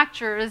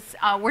manufacturers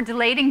were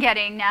delayed in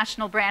getting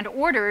national brand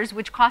orders,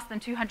 which cost them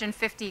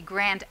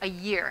 $250,000 a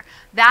year.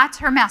 That's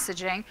her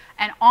messaging.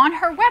 And on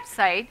her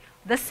website,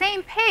 the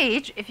same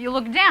page, if you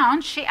look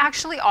down, she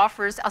actually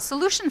offers a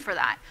solution for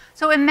that.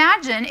 So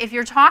imagine if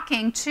you're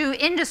talking to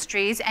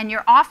industries and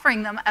you're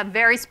offering them a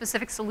very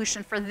specific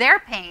solution for their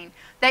pain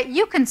that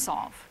you can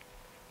solve.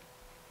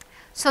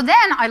 So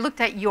then I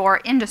looked at your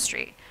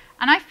industry,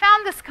 and I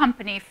found this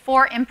company,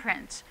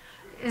 4imprint.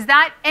 Is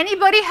that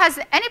has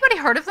anybody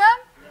heard of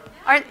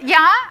them?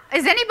 Yeah?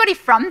 Is anybody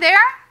from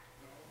there?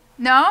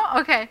 No?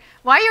 Okay.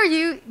 Why are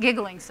you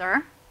giggling,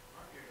 sir?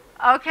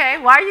 Okay,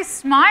 why are you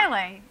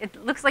smiling?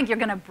 It looks like you're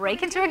going to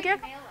break into a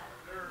giggle.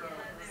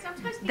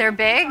 They're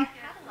big?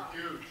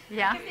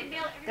 Yeah,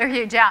 they're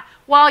huge, yeah.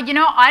 Well, you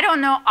know, I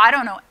don't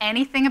know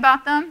anything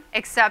about them,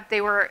 except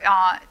they were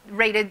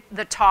rated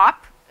the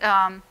top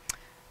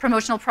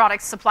promotional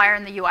products supplier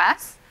in the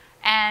US.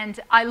 And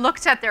I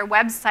looked at their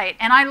website,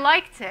 and I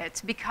liked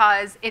it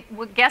because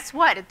guess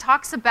what? It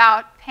talks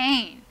about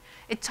pain.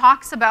 It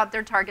talks about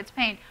their target's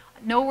pain.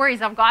 No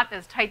worries, I've got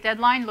this. Tight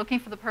deadline, looking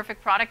for the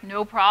perfect product,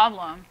 no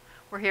problem.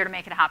 We're here to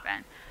make it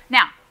happen.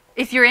 Now,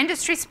 if you're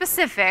industry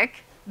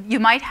specific, you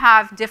might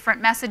have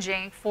different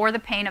messaging for the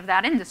pain of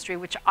that industry,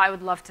 which I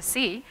would love to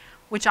see,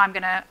 which I'm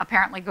going to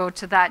apparently go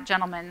to that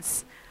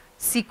gentleman's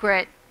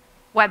secret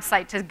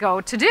website to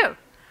go to do.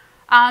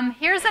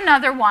 Here's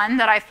another one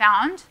that I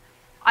found.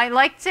 I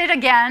liked it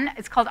again.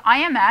 It's called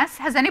IMS.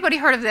 Has anybody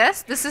heard of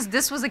this?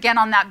 This was again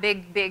on that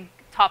big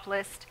top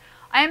list.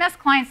 IMS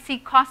clients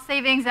seek cost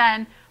savings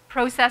and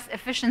process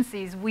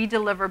efficiencies. We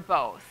deliver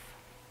both.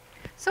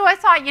 So I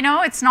thought, you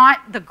know, it's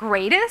not the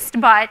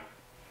greatest, but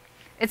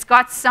it's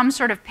got some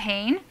sort of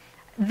pain.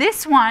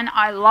 This one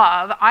I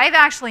love. I've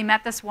actually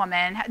met this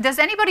woman. Does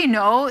anybody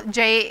know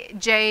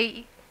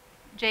J-E?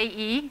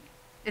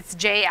 It's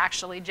J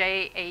actually,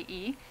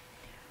 J-A-E.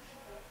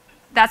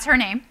 That's her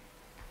name.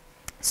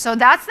 So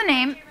that's the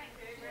name.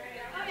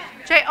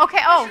 Jay, okay,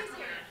 oh.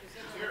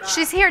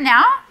 She's here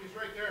now? She's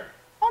right there.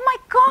 Oh my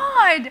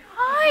God,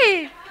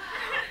 hi.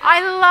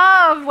 I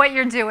love what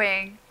you're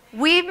doing.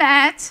 We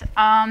met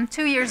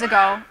 2 years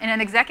ago in an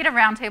executive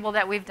roundtable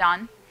that we've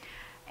done.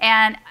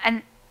 And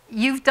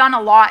you've done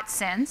a lot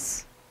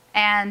since.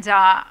 And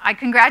I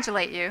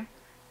congratulate you.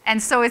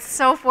 And so it's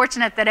so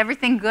fortunate that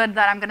everything good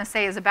that I'm going to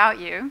say is about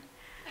you.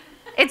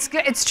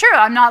 It's true.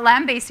 I'm not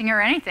lambasting or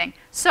anything.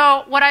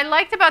 So what I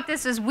liked about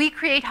this is we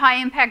create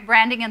high-impact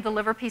branding and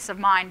deliver peace of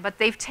mind. But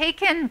they've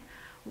taken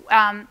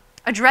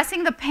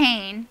addressing the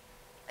pain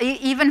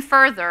even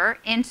further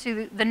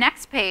into the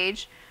next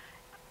page.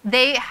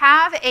 They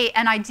have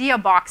an idea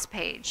box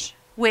page,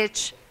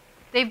 which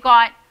they've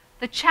got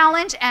the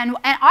challenge. And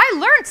I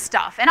learned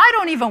stuff. And I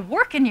don't even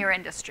work in your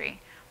industry.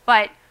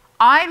 But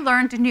I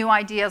learned new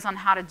ideas on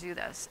how to do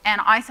this. And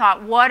I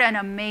thought, what an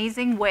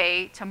amazing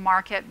way to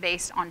market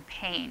based on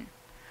pain.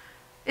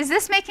 Is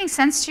this making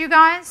sense to you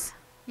guys?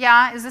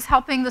 Yeah, is this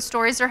helping? The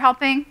stories are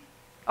helping?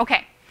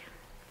 Okay.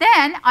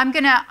 Then I'm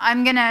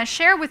gonna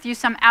share with you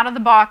some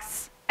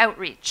out-of-the-box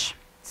outreach.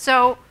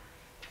 So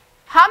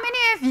how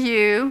many of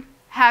you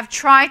have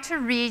tried to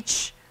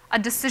reach a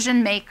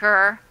decision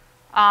maker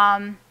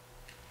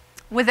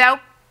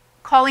without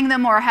calling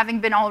them or having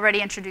been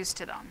already introduced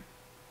to them?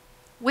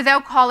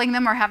 Without calling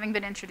them or having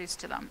been introduced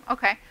to them.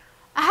 Okay.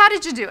 How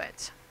did you do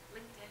it?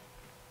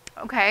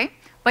 LinkedIn. Okay.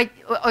 But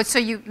so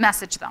you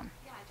messaged them.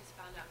 Yeah, I just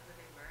found out who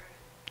they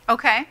were.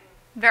 Okay.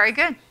 Very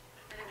good. And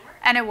it worked.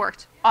 And it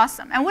worked.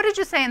 Awesome. And what did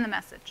you say in the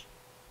message?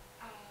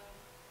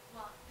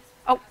 Well, this was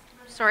Oh, a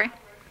customer that sorry. I worked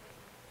with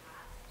in the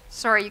past.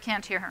 Sorry, you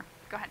can't hear her.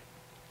 Go ahead.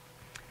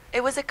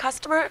 It was a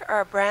customer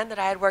or a brand that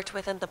I had worked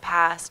with in the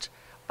past,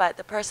 but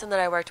the person that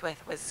I worked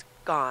with was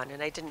gone,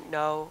 and I didn't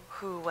know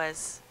who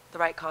was the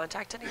right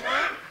contact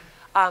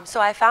anymore. So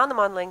I found them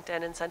on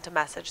LinkedIn and sent a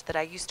message that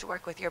I used to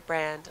work with your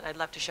brand, and I'd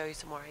love to show you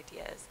some more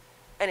ideas.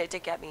 And it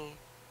did get me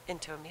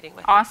into a meeting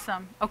with them.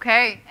 Awesome.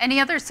 Okay. Any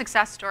other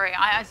success story?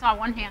 I saw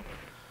one hand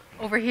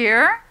over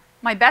here.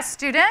 My best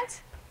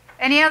student.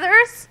 Any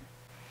others?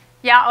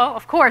 Yeah. Oh,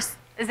 of course.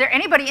 Is there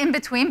anybody in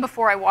between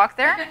before I walk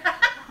there?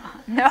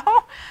 No?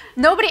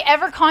 Nobody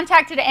ever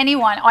contacted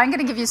anyone. Oh, I'm going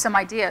to give you some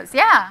ideas.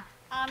 Yeah.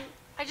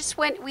 I just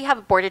went, we have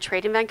a board of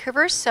trade in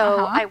Vancouver,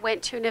 so I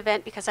went to an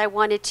event because I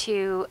wanted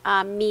to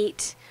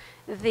meet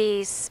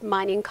these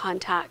mining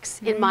contacts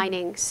in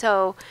mining.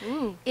 So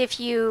if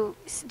you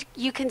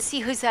can see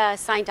who's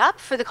signed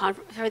up for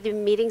the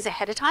meetings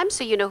ahead of time,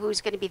 so you know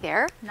who's going to be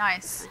there.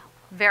 Nice.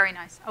 Very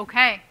nice.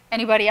 Okay.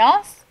 Anybody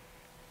else?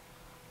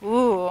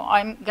 Ooh,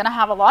 I'm going to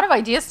have a lot of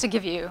ideas to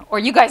give you. Or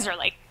you guys are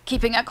like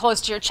keeping it close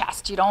to your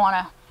chest. You don't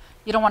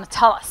want to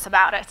tell us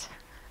about it.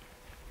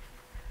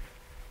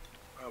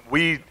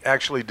 We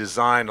actually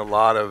design a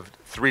lot of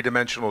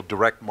three-dimensional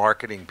direct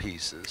marketing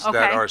pieces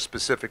that are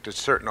specific to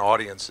certain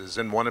audiences.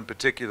 And one in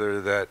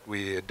particular that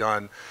we had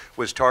done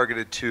was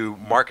targeted to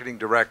marketing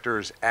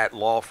directors at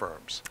law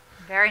firms.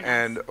 Very nice.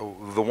 And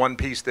the one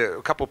piece, a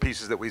couple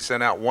pieces that we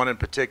sent out, one in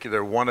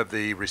particular, one of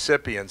the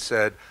recipients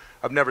said,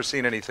 I've never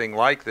seen anything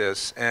like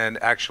this, and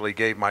actually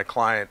gave my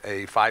client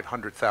a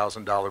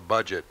 $500,000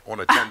 budget on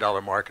a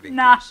 $10 marketing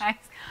Nice. piece.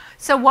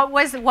 So what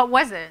was it?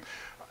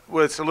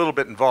 Well, it's a little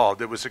bit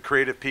involved. It was a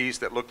creative piece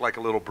that looked like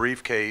a little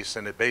briefcase,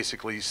 and it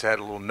basically had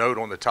a little note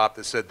on the top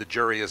that said, the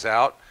jury is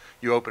out.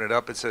 You open it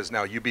up, it says,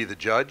 now you be the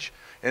judge.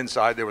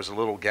 Inside there was a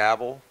little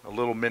gavel, a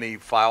little mini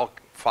file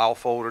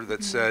folder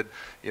that said,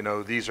 you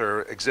know, these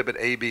are exhibit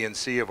A, B, and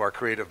C of our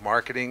creative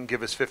marketing.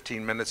 Give us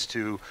 15 minutes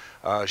to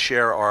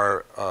share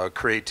our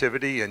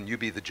creativity, and you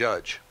be the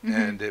judge.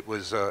 And it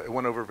was it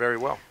went over very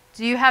well.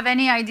 Do you have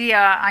any idea,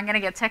 I'm going to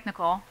get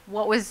technical,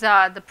 what was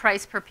the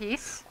price per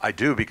piece? I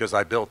do, because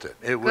I built it.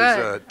 It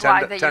was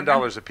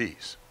 $10 a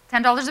piece.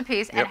 $10 a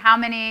piece. Yep. And how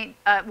many,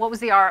 what was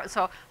the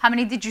so how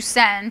many did you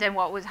send, and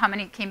how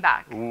many came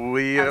back?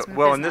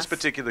 Well, in this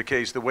particular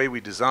case, the way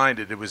we designed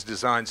it, it was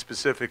designed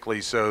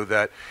specifically so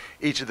that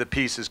each of the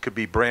pieces could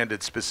be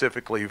branded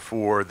specifically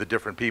for the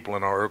different people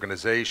in our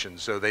organization.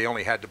 So they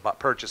only had to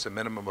purchase a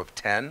minimum of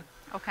 10.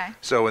 Okay.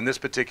 So in this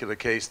particular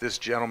case, this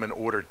gentleman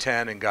ordered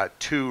 10 and got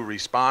 2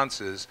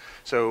 responses.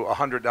 So a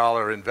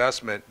 $100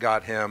 investment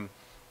got him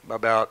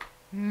about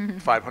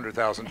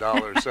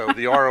 $500,000. So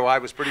the ROI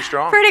was pretty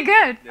strong. Pretty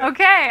good. Yeah.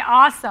 Okay,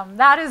 awesome.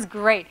 That is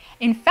great.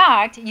 In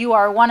fact, you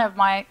are one of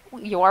my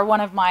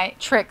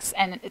tricks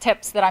and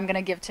tips that I'm going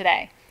to give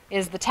today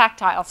is the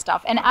tactile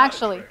stuff. And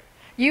actually,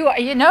 you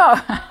know,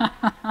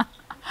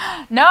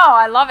 no,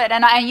 I love it.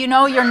 And you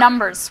know your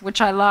numbers, which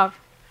I love.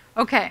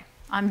 Okay,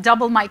 I'm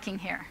double miking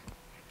here.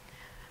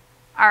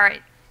 All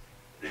right.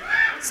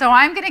 So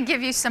I'm going to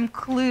give you some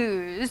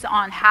clues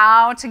on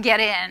how to get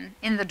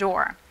in the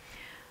door.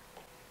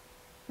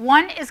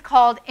 One is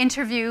called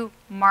interview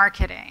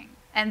marketing.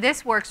 And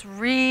this works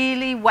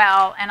really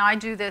well, and I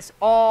do this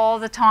all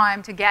the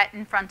time to get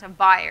in front of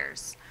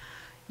buyers.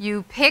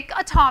 You pick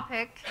a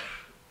topic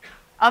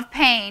of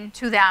pain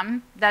to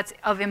them that's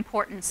of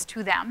importance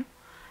to them,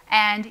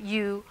 and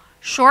you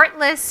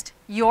shortlist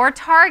your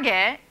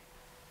target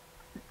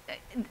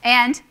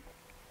and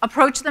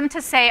approach them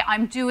to say,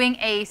 I'm doing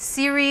a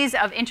series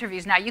of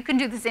interviews. Now, you can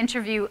do this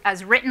interview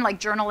as written, like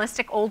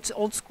journalistic,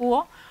 old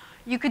school.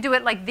 You could do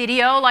it like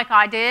video, like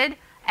I did.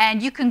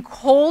 And you can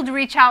cold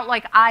reach out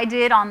like I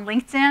did on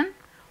LinkedIn,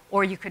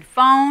 or you could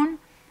phone.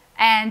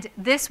 And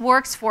this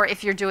works for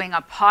if you're doing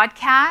a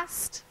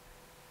podcast,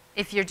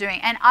 if you're doing,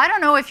 and I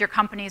don't know if your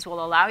companies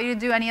will allow you to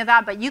do any of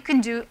that, but you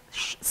can do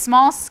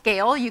small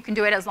scale. You can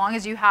do it as long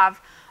as you have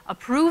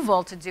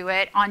approval to do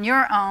it on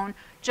your own,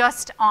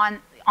 just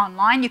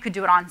online. You could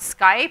do it on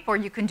Skype, or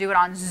you can do it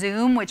on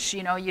Zoom, which,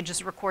 you know, you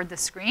just record the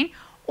screen.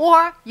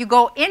 Or you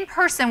go in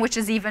person, which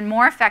is even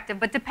more effective,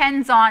 but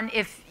depends on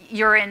if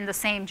you're in the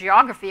same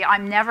geography.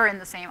 I'm never in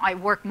the same. I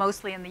work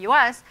mostly in the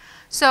US.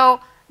 So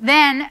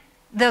then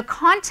the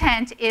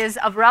content is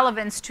of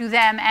relevance to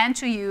them and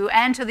to you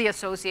and to the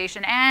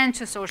association and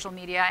to social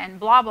media and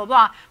blah, blah,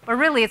 blah. But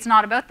really, it's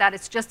not about that.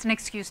 It's just an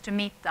excuse to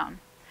meet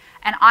them.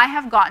 And I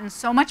have gotten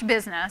so much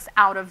business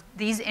out of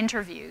these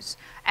interviews.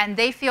 And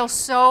they feel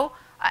so,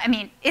 I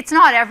mean, it's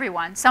not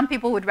everyone. Some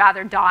people would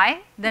rather die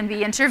than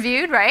be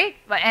interviewed, right?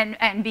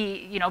 And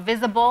be, you know,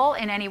 visible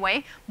in any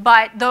way.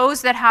 But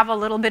those that have a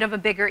little bit of a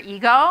bigger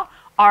ego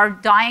are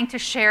dying to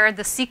share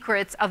the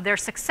secrets of their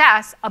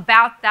success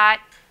about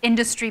that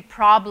industry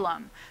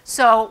problem.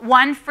 So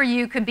one for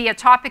you could be, a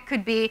topic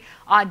could be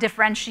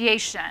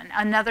differentiation.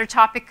 Another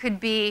topic could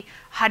be,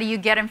 how do you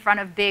get in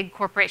front of big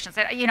corporations?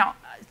 You know,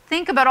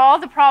 think about all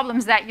the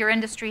problems that your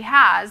industry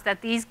has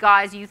that these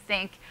guys you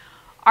think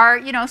are,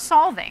 you know,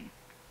 solving.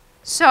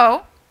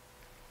 So,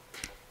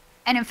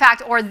 and in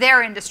fact, or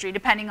their industry,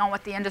 depending on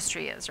what the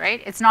industry is,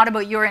 right? It's not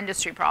about your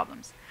industry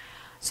problems.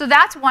 So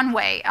that's one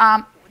way.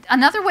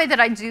 Another way that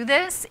I do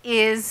this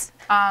is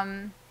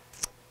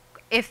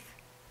if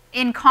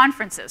in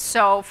conferences.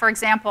 So for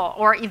example,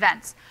 or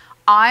events.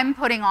 I'm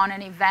putting on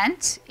an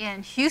event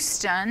in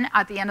Houston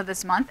at the end of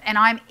this month, and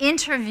I'm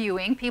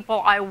interviewing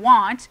people I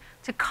want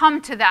to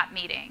come to that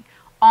meeting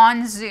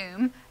on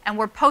Zoom, and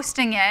we're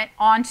posting it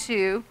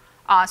onto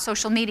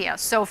social media.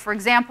 So for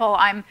example,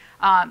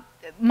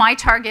 my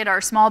target are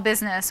small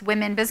business,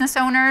 women business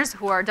owners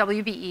who are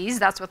WBEs,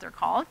 that's what they're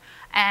called,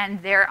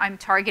 and I'm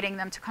targeting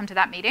them to come to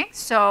that meeting.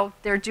 So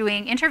they're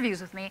doing interviews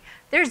with me.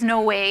 There's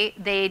no way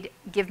they'd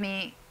give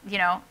me, you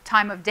know,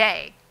 time of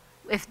day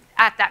if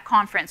at that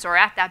conference or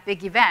at that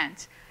big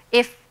event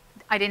if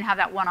I didn't have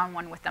that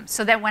one-on-one with them.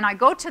 So that when I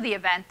go to the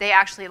event, they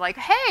actually like,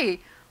 hey,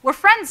 we're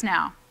friends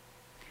now.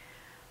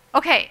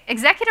 Okay,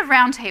 executive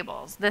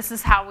roundtables. This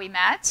is how we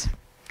met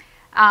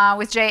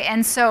with Jay.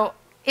 And so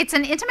it's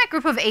an intimate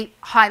group of 8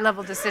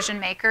 high-level decision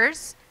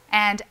makers.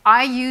 And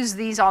I use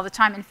these all the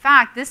time. In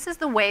fact, this is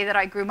the way that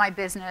I grew my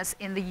business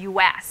in the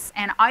US.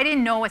 And I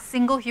didn't know a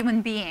single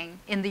human being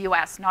in the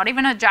US, not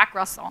even a Jack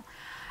Russell.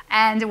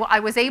 And I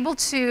was able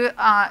to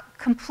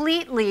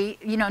completely,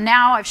 you know,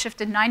 now I've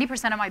shifted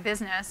 90% of my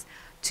business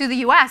to the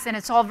US, and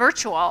it's all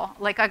virtual.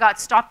 Like, I got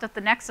stopped at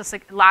the Nexus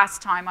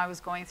last time I was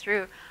going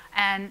through.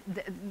 And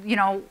you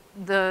know,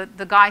 the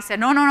guy said,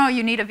 no, no, no,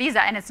 you need a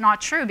visa. And it's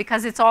not true,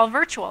 because it's all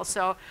virtual.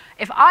 So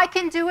if I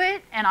can do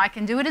it, and I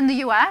can do it in the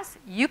US,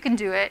 you can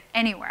do it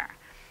anywhere.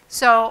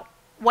 So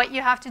what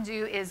you have to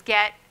do is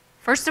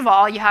first of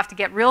all, you have to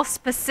get real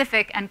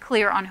specific and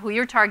clear on who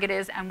your target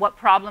is and what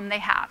problem they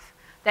have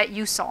that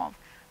you solve.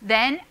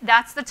 Then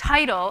that's the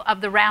title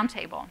of the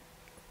roundtable.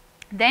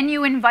 Then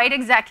you invite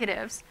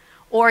executives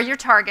or your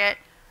target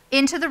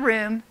into the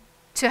room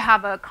to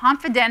have a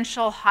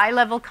confidential,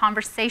 high-level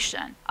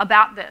conversation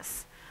about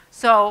this.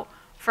 So,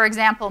 for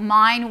example,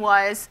 mine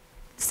was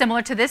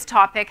similar to this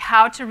topic,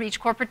 how to reach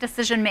corporate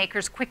decision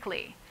makers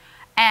quickly.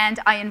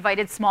 And I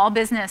invited small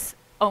business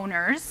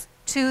owners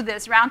to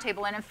this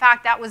roundtable. And in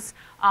fact, that was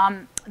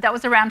a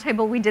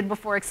roundtable we did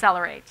before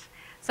Accelerate.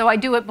 So I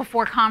do it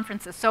before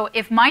conferences. So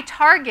if my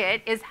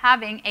target is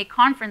having a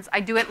conference,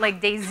 I do it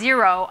like day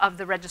 0 of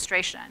the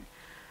registration.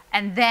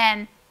 And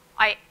then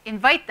I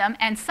invite them,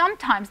 and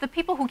sometimes the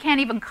people who can't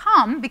even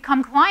come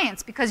become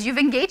clients because you've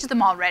engaged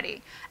them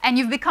already. And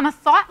you've become a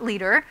thought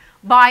leader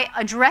by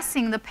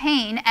addressing the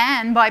pain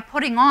and by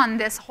putting on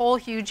this whole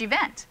huge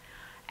event.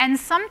 And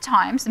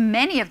sometimes,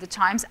 many of the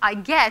times, I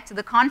get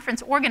the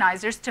conference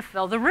organizers to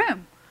fill the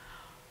room.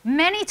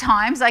 Many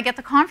times, I get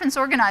the conference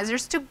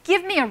organizers to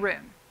give me a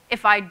room.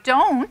 If I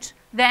don't,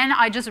 then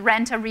I just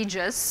rent a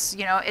Regis,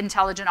 you know,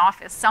 intelligent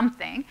office,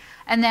 something,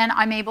 and then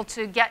I'm able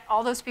to get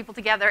all those people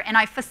together, and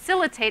I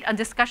facilitate a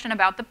discussion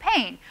about the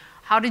pain.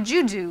 How did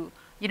you do?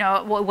 You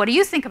know, what do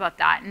you think about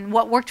that? And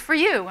what worked for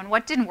you, and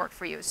what didn't work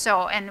for you?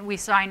 So, and we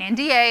sign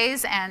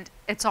NDAs, and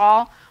it's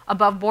all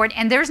above board,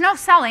 and there's no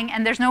selling,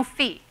 and there's no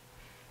fee.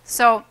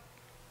 So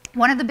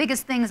one of the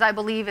biggest things I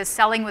believe is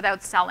selling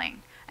without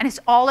selling. And it's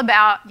all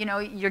about, you know,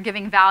 you're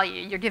giving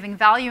value. You're giving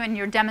value and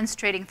you're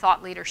demonstrating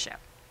thought leadership.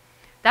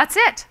 That's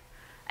it.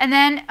 And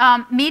then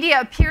media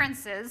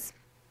appearances.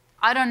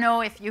 I don't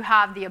know if you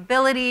have the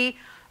ability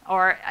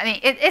or, I mean,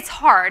 it's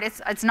hard.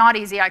 It's not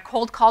easy. I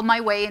cold called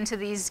my way into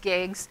these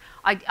gigs.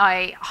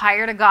 I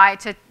hired a guy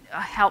to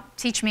help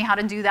teach me how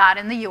to do that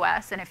in the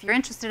US. And if you're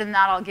interested in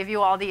that, I'll give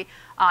you all the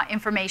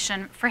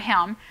information for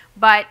him.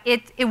 But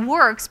it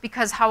works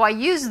because how I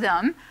use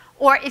them,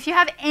 or if you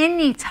have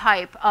any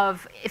type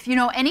of, if you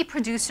know any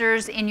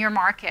producers in your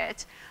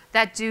market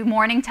that do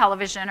morning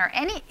television or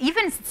any,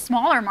 even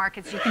smaller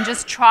markets, you can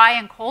just try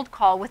and cold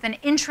call with an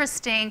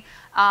interesting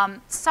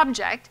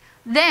subject.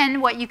 Then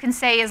what you can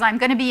say is, I'm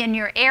going to be in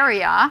your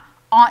area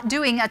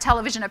doing a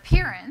television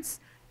appearance.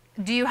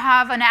 Do you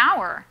have an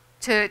hour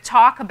to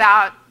talk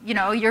about, you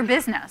know, your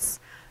business?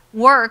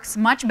 Works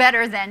much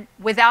better than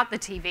without the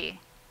TV,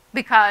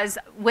 because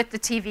with the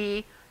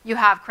TV you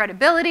have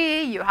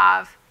credibility, you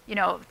have, you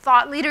know,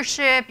 thought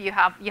leadership, you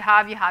have.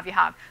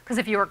 Because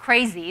if you were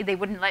crazy, they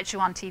wouldn't let you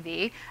on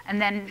TV.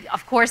 And then,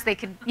 of course, they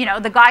could, you know,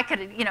 the guy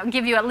could, you know,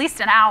 give you at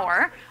least an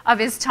hour of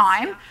his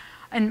time.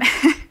 And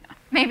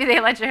maybe they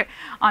let you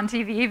on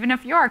TV even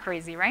if you are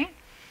crazy, right?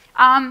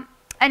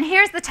 And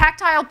here's the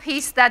tactile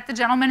piece that the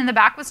gentleman in the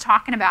back was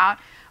talking about.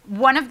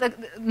 One of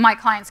my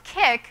clients,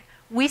 Kick,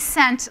 we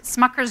sent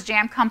Smucker's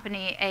Jam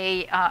Company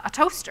a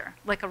toaster,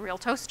 like a real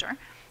toaster.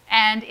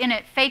 And in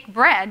it, fake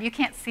bread, you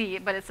can't see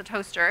it, but it's a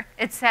toaster.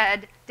 It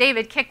said,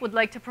 David, Kick would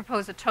like to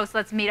propose a toast.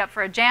 Let's meet up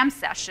for a jam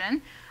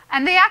session.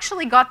 And they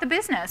actually got the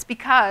business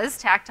because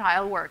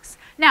tactile works.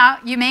 Now,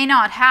 you may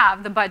not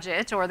have the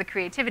budget or the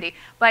creativity,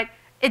 but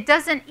it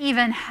doesn't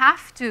even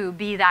have to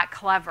be that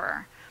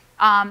clever.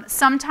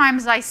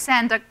 Sometimes I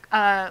send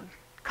a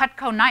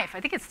Cutco knife.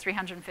 I think it's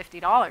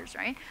 $350,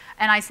 right?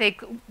 And I say,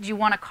 do you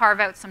want to carve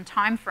out some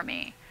time for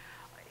me?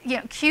 You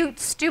know, cute,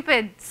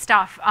 stupid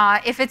stuff.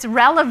 If it's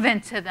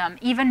relevant to them,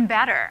 even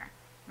better,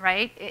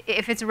 right?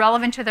 If it's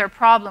relevant to their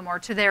problem or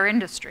to their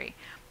industry.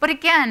 But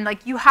again,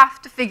 like, you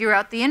have to figure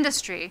out the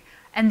industry,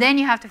 and then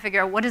you have to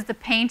figure out what is the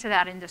pain to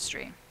that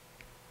industry.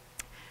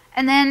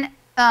 And then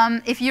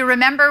if you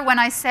remember when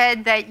I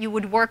said that you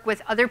would work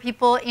with other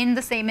people in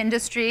the same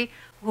industry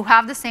who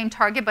have the same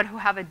target but who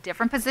have a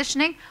different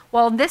positioning,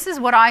 well, this is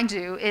what I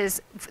do,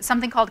 is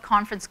something called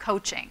conference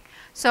coaching.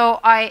 So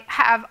I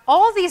have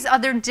all these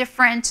other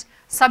different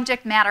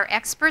subject matter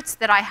experts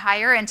that I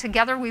hire, and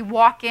together we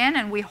walk in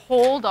and we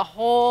hold a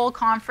whole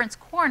conference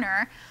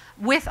corner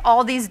with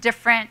all these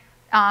different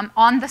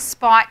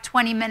on-the-spot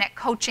 20-minute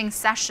coaching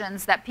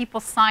sessions that people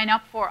sign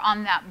up for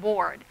on that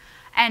board.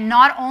 And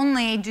not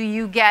only do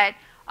you get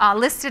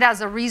listed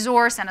as a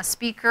resource and a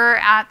speaker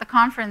at the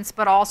conference,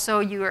 but also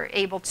you are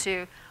able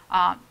to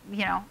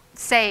you know,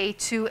 say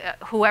to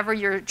whoever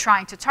you're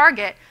trying to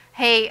target,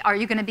 hey, are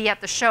you going to be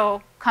at the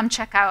show? Come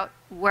check out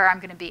where I'm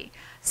going to be.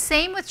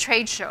 Same with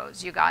trade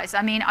shows, you guys.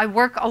 I mean, I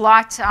work a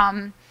lot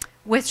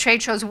with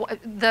trade shows.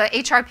 The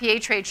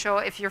HRPA trade show,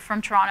 if you're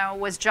from Toronto,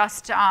 was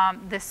just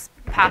this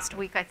past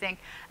week, I think.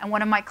 And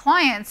one of my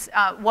clients,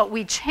 what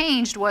we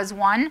changed was,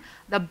 one,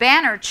 the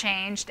banner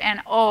changed.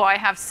 And oh, I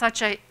have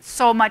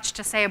so much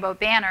to say about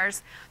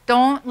banners.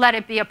 Don't let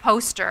it be a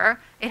poster.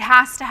 It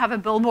has to have a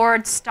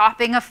billboard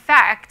stopping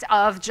effect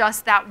of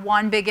just that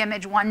one big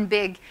image, one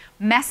big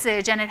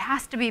message, and it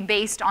has to be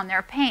based on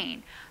their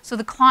pain. So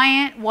the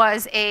client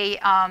was a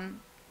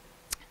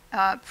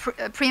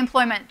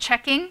pre-employment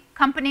checking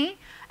company,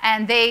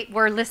 and they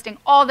were listing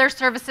all their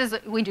services.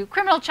 We do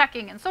criminal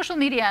checking and social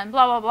media and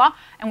blah, blah, blah.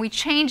 And we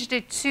changed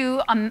it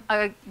to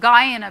a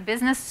guy in a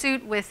business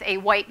suit with a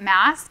white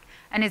mask,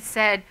 and it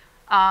said,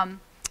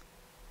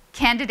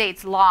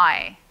 candidates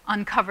lie,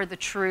 uncover the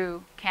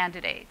true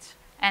candidate,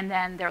 and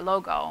then their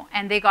logo.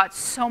 And they got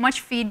so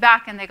much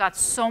feedback and they got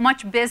so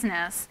much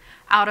business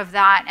out of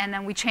that. And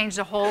then we changed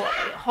a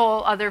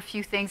whole other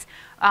few things.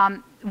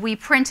 We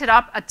printed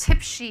up a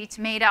tip sheet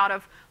made out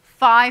of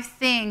 5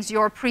 things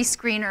your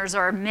pre-screeners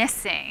are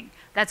missing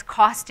that's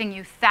costing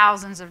you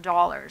thousands of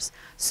dollars.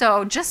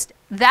 So just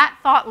that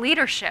thought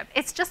leadership,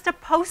 it's just a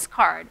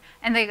postcard.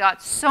 And they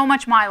got so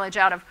much mileage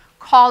out of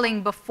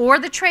calling before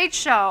the trade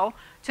show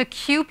to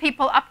cue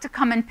people up to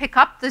come and pick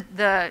up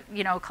the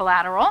you know,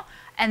 collateral,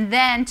 and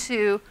then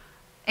to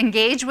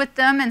engage with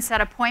them and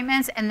set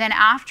appointments, and then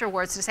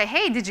afterwards to say,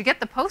 hey, did you get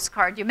the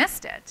postcard? You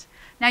missed it.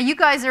 Now, you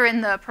guys are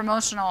in the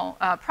promotional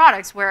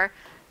products where,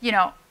 you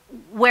know,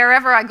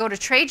 wherever I go to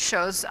trade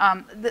shows,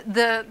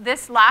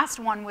 this last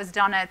one was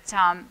done at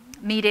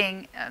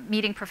meeting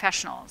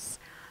professionals.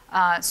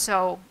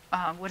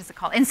 What is it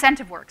called?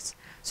 Incentive Works.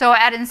 So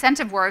at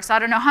Incentive Works, I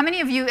don't know, how many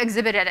of you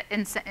exhibit at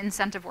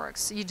Incentive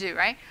Works? You do,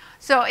 right?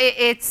 So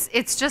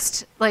it's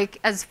just like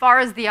as far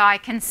as the eye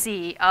can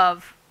see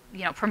of,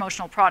 you know,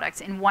 promotional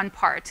products in one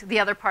part. The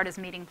other part is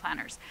meeting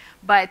planners.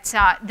 But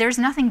there's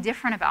nothing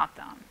different about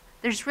them.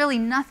 There's really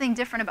nothing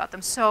different about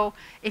them. So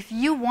if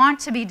you want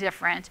to be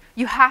different,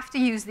 you have to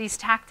use these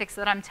tactics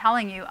that I'm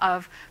telling you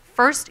of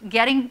first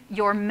getting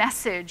your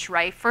message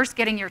right, first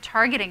getting your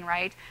targeting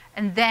right,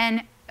 and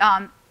then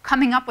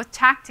coming up with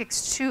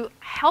tactics to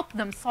help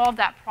them solve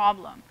that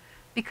problem,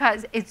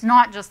 because it's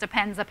not just a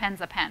pen's a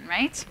pen's a pen,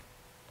 right?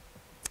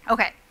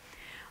 Okay.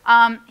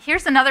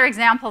 Here's another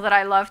example that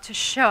I love to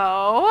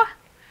show.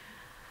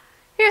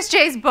 Here's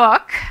Jay's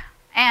book,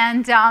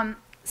 and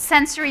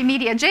sensory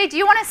media. Jay, do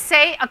you want to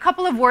say a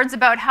couple of words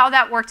about how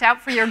that worked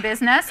out for your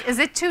business? Is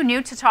it too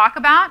new to talk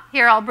about?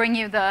 Here, I'll bring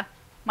you the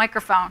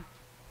microphone.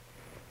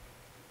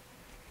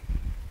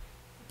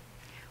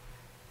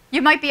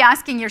 You might be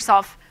asking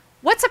yourself,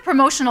 what's a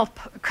promotional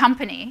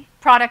company,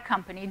 product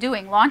company,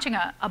 doing, launching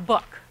a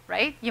book,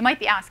 right? You might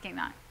be asking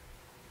that.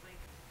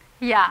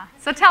 Yeah,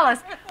 so tell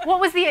us,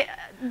 what was the,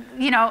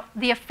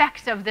 the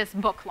effect of this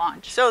book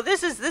launch? So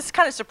this is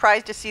kind of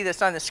surprised to see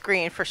this on the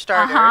screen for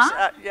starters.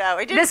 Yeah,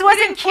 we didn't. This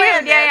wasn't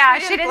cute. Yeah,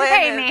 she didn't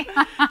pay me.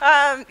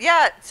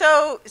 Yeah,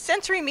 so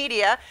sensory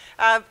media.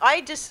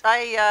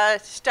 I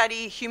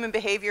study human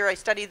behavior. I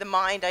study the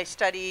mind. I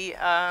study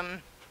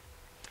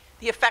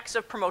the effects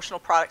of promotional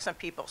products on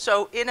people.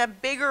 So in a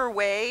bigger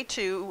way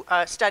to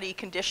study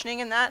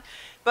conditioning in that.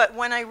 But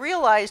when I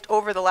realized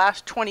over the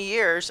last 20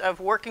 years of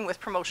working with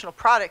promotional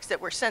products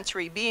that were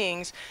sensory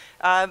beings,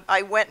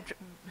 I went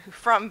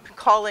from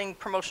calling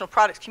promotional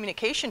products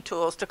communication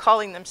tools to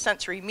calling them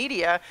sensory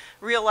media,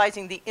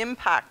 realizing the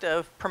impact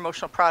of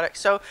promotional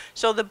products.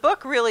 So the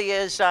book really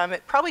is,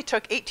 it probably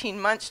took 18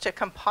 months to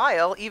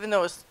compile, even though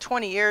it was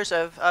 20 years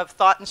of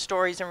thought and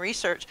stories and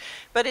research.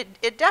 But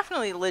it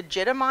definitely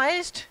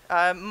legitimized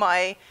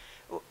my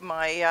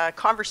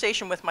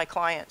conversation with my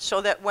clients,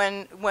 so that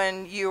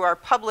when you are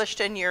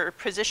published and you're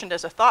positioned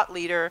as a thought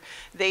leader,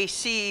 they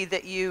see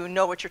that you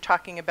know what you're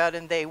talking about,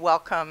 and they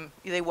welcome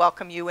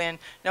you in.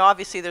 Now,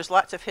 obviously, there's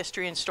lots of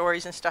history and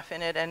stories and stuff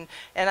in it, and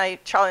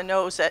Chala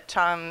knows that,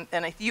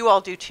 you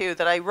all do too,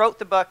 that I wrote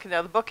the book.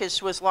 Now, the book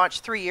was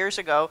launched 3 years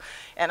ago,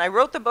 and I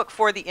wrote the book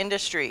for the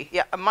industry.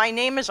 Yeah, my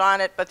name is on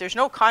it, but there's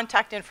no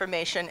contact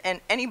information, and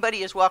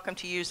anybody is welcome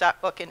to use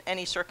that book in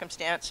any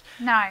circumstance,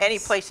 any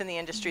place in the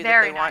industry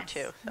that they want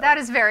to. So, that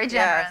is very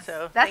generous. Yeah,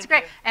 so that's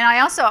great. And I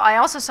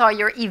also saw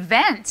your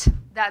event.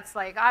 That's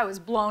like, I was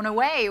blown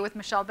away with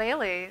Michelle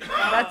Bailey.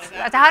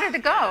 How did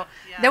it go?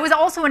 Yeah. There was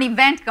also an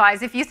event,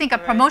 guys. If you think a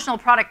promotional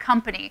product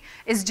company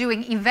is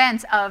doing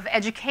events of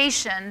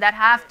education that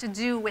have to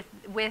do with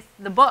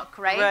the book,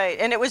 right? Right,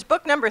 and it was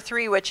book number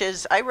 3, which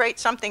is, I write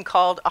something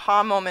called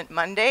Aha Moment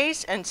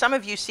Mondays, and some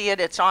of you see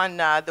it, it's on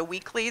the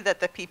weekly that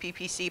the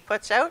PPPC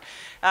puts out.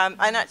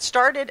 And it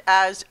started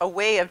as a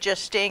way of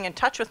just staying in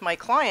touch with my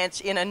clients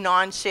in a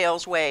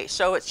non-sales way.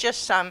 So it's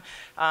just some,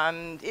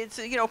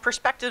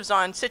 perspectives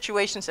on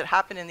situations that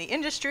happen in the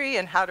industry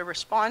and how to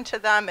respond to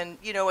them, and,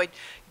 I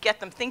get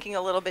them thinking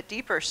a little bit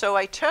deeper. So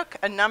I took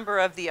a number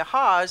of the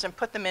ahas and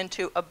put them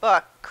into a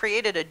book,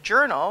 created a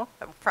journal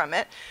from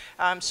it,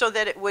 so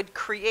that it would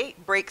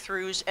create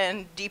breakthroughs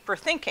and deeper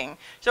thinking.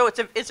 So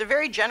it's a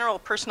very general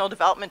personal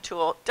development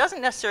tool. It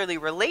doesn't necessarily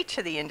relate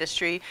to the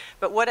industry,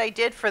 but what I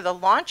did for the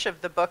launch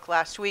of the book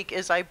last week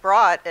is I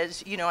brought,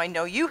 as I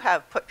know you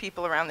have put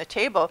people around the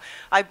table,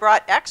 I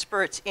brought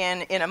experts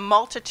in a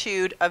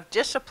multitude of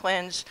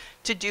disciplines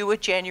to do with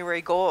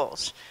January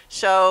goals.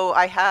 So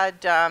I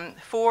had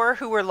 4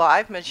 who were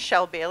live.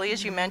 Michelle Bailey,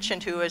 as you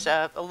mentioned, who is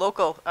a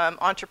local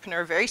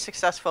entrepreneur, very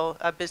successful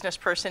business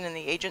person in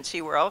the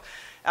agency world,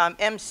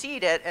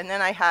 emceed it. And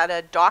then I had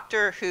a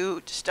doctor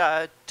who just,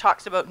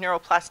 talks about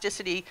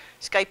neuroplasticity,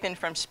 Skype in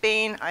from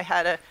Spain. I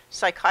had a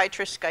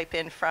psychiatrist Skype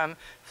in from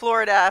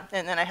Florida.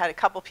 And then I had a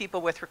couple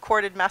people with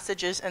recorded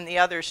messages, and the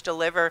others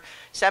deliver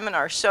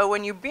seminars. So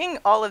when you bring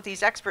all of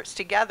these experts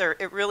together,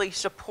 it really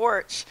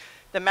supports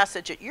the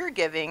message that you're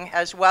giving,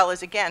 as well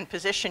as, again,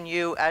 position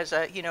you as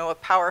a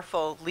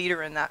powerful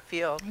leader in that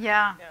field.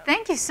 Yeah.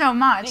 Thank you so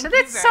much.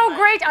 That's so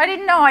great. I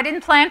didn't know. I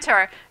didn't plant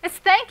her. It's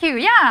thank you.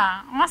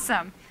 Yeah,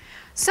 awesome.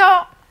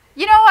 So,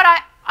 you know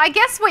what? I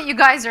guess what you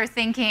guys are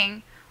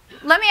thinking,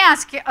 let me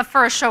ask you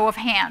for a show of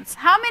hands.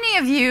 How many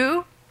of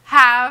you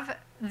have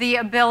the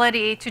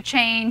ability to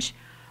change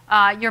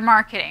your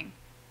marketing?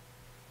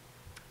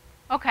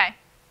 Okay.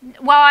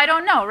 Well, I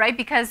don't know, right?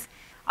 Because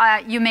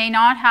you may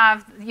not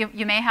have,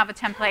 you may have a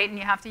template and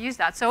you have to use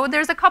that. So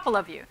there's a couple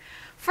of you.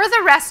 For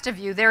the rest of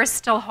you, there is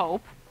still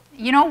hope.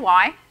 You know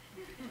why?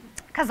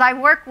 Because I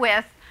work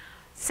with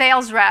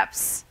sales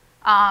reps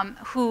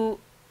who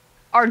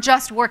are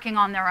just working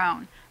on their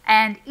own.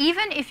 And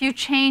even if you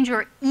change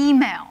your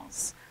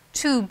emails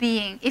to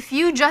being, if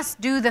you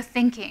just do the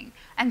thinking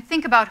and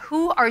think about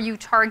who are you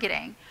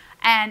targeting,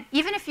 and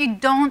even if you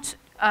don't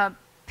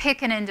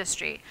pick an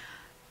industry,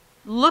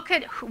 look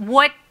at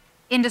what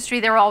industry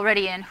they're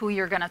already in, who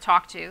you're going to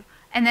talk to,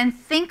 and then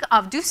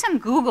do some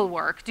Google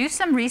work, do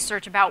some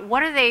research about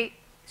what are they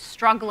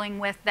struggling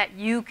with that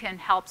you can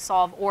help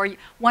solve, or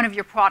one of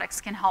your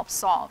products can help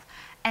solve.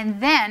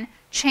 And then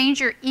change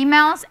your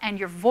emails and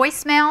your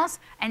voicemails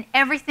and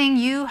everything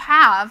you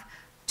have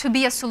to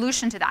be a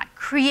solution to that.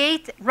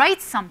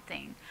 Write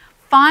something,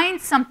 find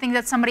something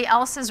that somebody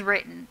else has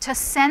written to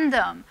send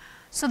them.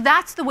 So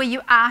that's the way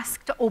you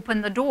ask to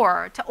open the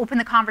door, to open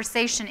the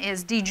conversation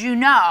is, did you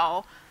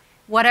know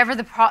whatever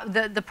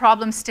the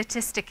problem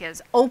statistic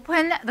is.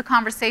 Open the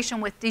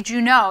conversation with, did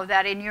you know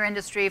that in your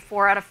industry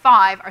 4 out of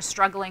 5 are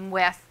struggling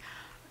with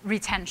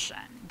retention?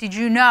 Did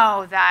you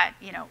know that,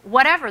 you know,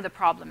 whatever the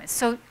problem is.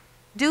 So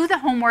do the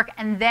homework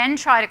and then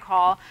try to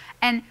call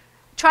and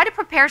try to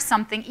prepare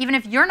something, even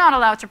if you're not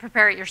allowed to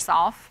prepare it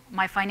yourself.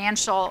 My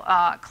financial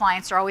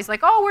clients are always like,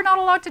 oh, we're not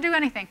allowed to do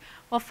anything.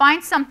 Well,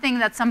 find something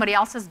that somebody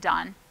else has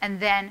done and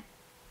then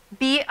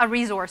be a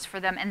resource for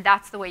them, and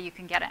that's the way you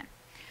can get in.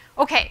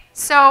 Okay,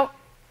 so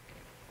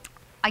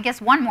I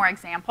guess one more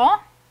example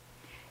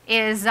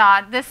is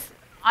this.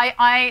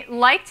 I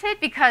liked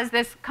it because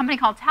this company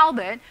called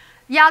Talbot,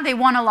 yeah, they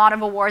won a lot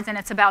of awards and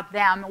it's about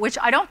them, which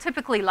I don't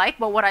typically like,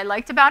 but what I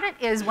liked about it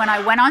is when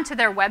I went onto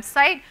their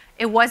website,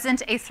 it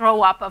wasn't a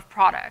throw up of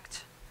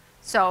product.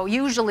 So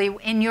usually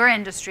in your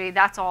industry,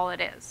 that's all it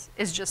is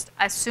just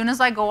as soon as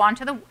I go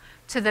onto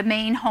the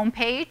main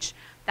homepage,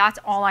 that's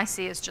all I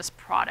see is just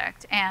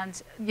product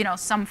and, you know,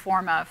 some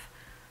form of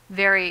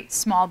very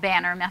small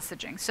banner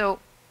messaging. So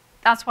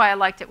that's why I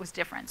liked it was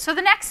different. So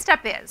the next step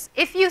is,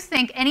 if you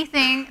think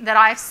anything that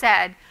I've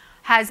said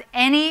has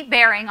any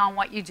bearing on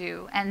what you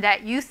do and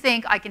that you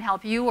think I can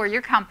help you or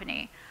your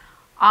company,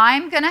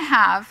 I'm going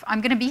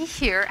to be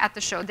here at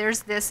the show.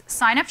 There's this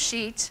sign-up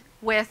sheet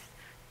with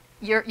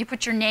you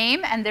put your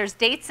name and there's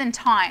dates and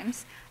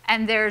times,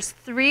 and there's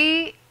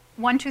 4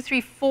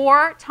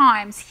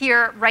 times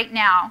here right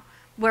now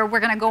where we're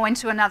going to go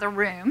into another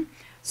room.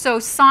 So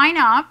sign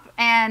up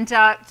and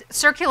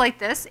circulate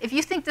this. If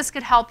you think this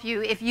could help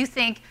you, if you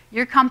think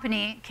your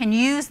company can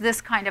use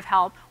this kind of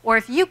help, or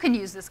if you can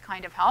use this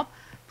kind of help,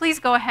 please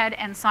go ahead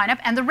and sign up.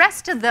 And the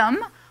rest of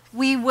them,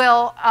 we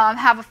will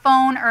have a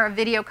phone or a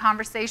video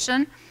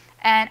conversation.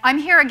 And I'm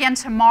here again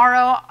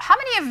tomorrow. How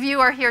many of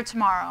you are here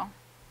tomorrow?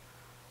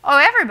 Oh,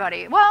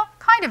 everybody. Well,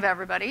 kind of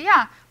everybody,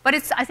 yeah. But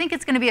I think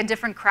it's going to be a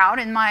different crowd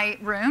in my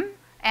room.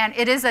 And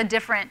it is a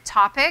different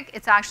topic.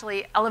 It's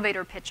actually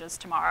elevator pitches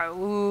tomorrow.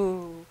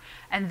 Ooh.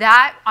 And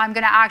that I'm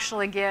going to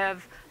actually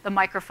give the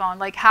microphone.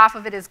 Like half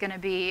of it is going to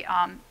be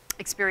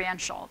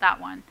experiential,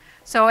 that one.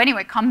 So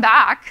anyway, come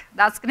back.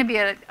 That's going to be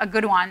a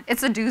good one.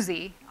 It's a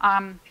doozy.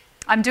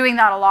 I'm doing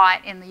that a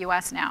lot in the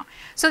US now.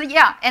 So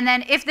yeah, and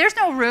then if there's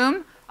no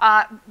room,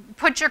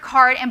 put your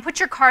card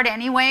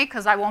anyway,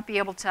 because I won't be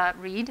able to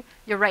read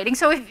your writing.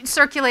 So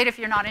circulate if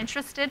you're not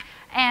interested.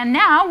 And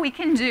now we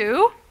can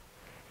do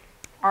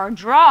our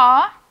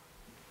draw.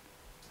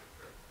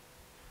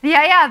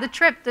 Yeah, the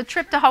trip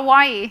to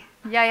Hawaii.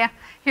 Yeah.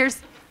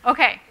 Here's,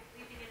 okay.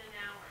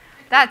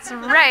 That's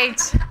right.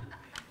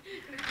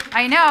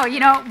 I know, you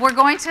know, we're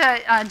going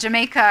to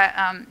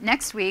Jamaica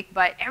next week,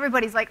 but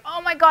everybody's like,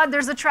 oh my God,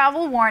 there's a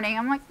travel warning.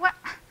 I'm like, what?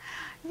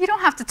 You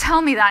don't have to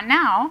tell me that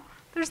now.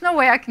 There's no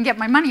way I can get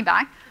my money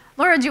back.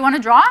 Laura, do you want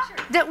to draw?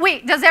 Sure.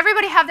 Wait, does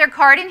everybody have their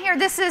card in here?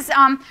 This is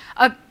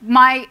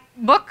my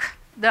book,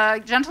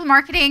 The Gentle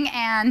Marketing,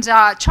 and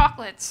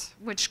chocolates,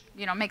 which,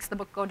 you know, makes the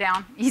book go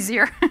down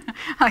easier,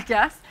 I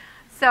guess.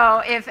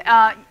 So if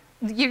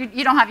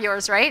you don't have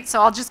yours, right?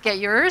 So I'll just get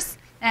yours.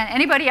 And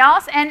anybody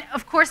else? And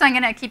of course, I'm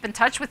going to keep in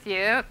touch with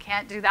you.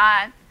 Can't do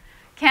that.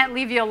 Can't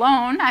leave you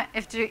alone.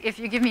 If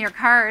you give me your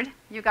card,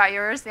 you got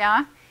yours,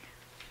 yeah?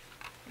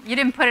 You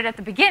didn't put it at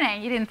the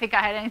beginning. You didn't think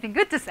I had anything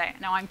good to say.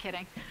 No, I'm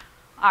kidding.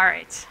 All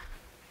right.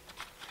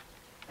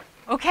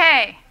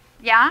 Okay,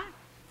 yeah?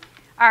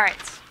 All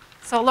right.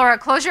 So Laura,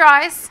 close your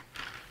eyes.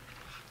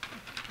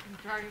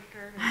 I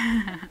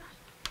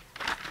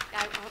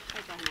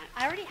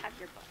already have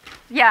your book.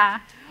 Yeah.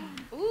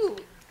 Ooh,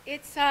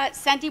 it's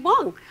Sandy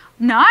Wong.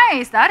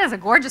 Nice. That is a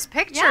gorgeous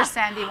picture, yeah.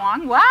 Sandy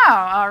Wong.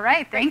 Wow. All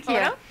right. Thank you.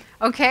 Photo.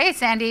 Okay,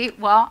 Sandy.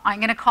 Well, I'm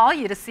going to call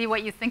you to see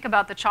what you think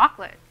about the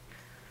chocolate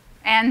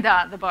and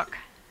the book.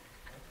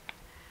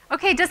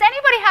 Okay. Does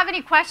anybody have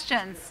any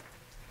questions?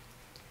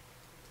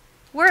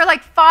 We're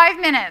like 5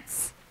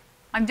 minutes.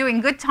 I'm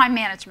doing good time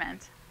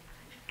management.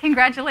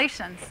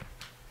 Congratulations.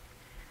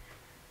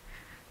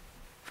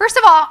 First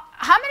of all,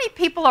 how many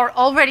people are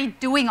already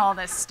doing all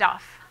this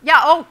stuff? Yeah.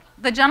 Oh,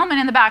 the gentleman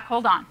in the back.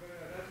 Hold on.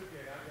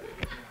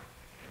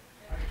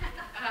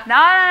 No.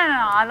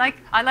 I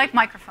like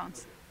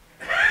microphones.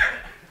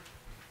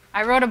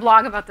 I wrote a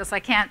blog about this. I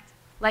can't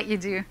let you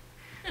do.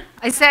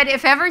 I said,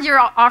 if ever you're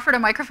offered a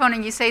microphone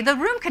and you say, the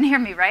room can hear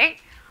me, right?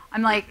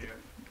 I'm like,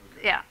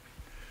 yeah.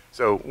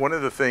 So one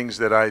of the things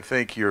that I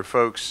think your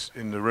folks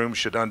in the room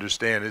should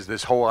understand is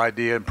this whole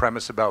idea and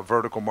premise about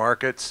vertical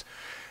markets.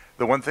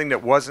 The one thing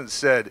that wasn't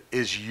said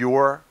is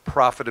your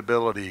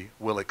profitability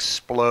will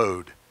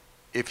explode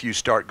if you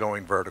start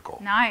going vertical.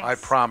 Nice. I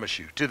promise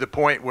you, to the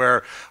point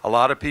where a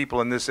lot of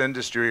people in this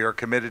industry are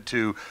committed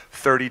to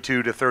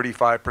 32 to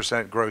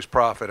 35% gross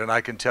profit, and I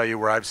can tell you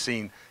where I've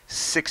seen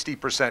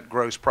 60%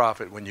 gross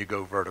profit when you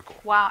go vertical.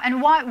 Wow,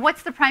 and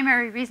what's the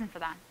primary reason for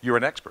that? You're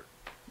an expert.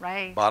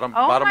 Right. Bottom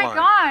oh line. my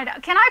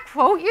God, can I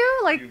quote you?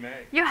 Like, you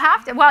may. You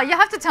have to, well, you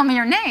have to tell me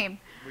your name.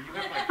 Well, you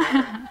have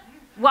my phone.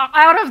 Well,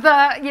 out of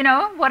the, you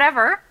know,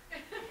 whatever.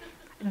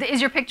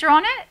 Is your picture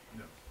on it?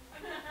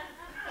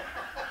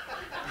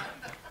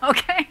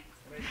 Okay.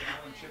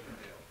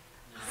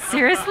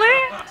 Seriously?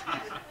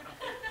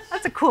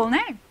 That's a cool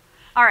name.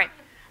 All right.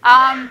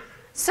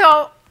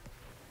 So,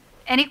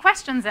 any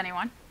questions,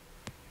 anyone?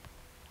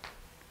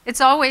 It's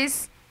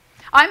always,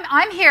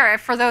 I'm here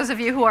for those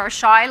of you who are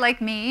shy like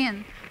me,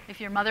 and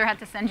if your mother had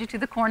to send you to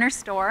the corner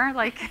store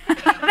like,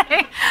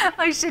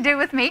 like she did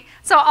with me.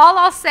 So all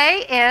I'll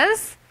say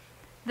is,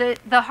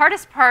 the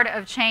hardest part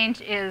of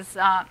change is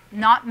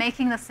not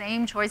making the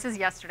same choices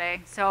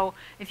yesterday. So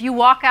if you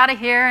walk out of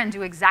here and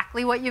do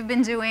exactly what you've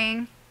been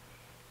doing,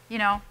 you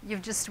know,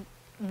 you've just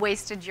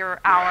wasted your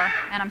hour,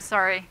 and I'm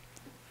sorry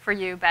for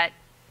you, but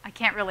I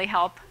can't really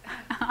help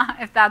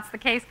if that's the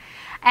case.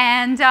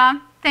 And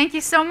thank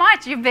you so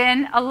much. You've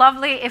been a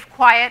lovely, if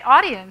quiet,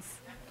 audience.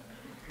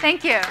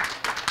 Thank you.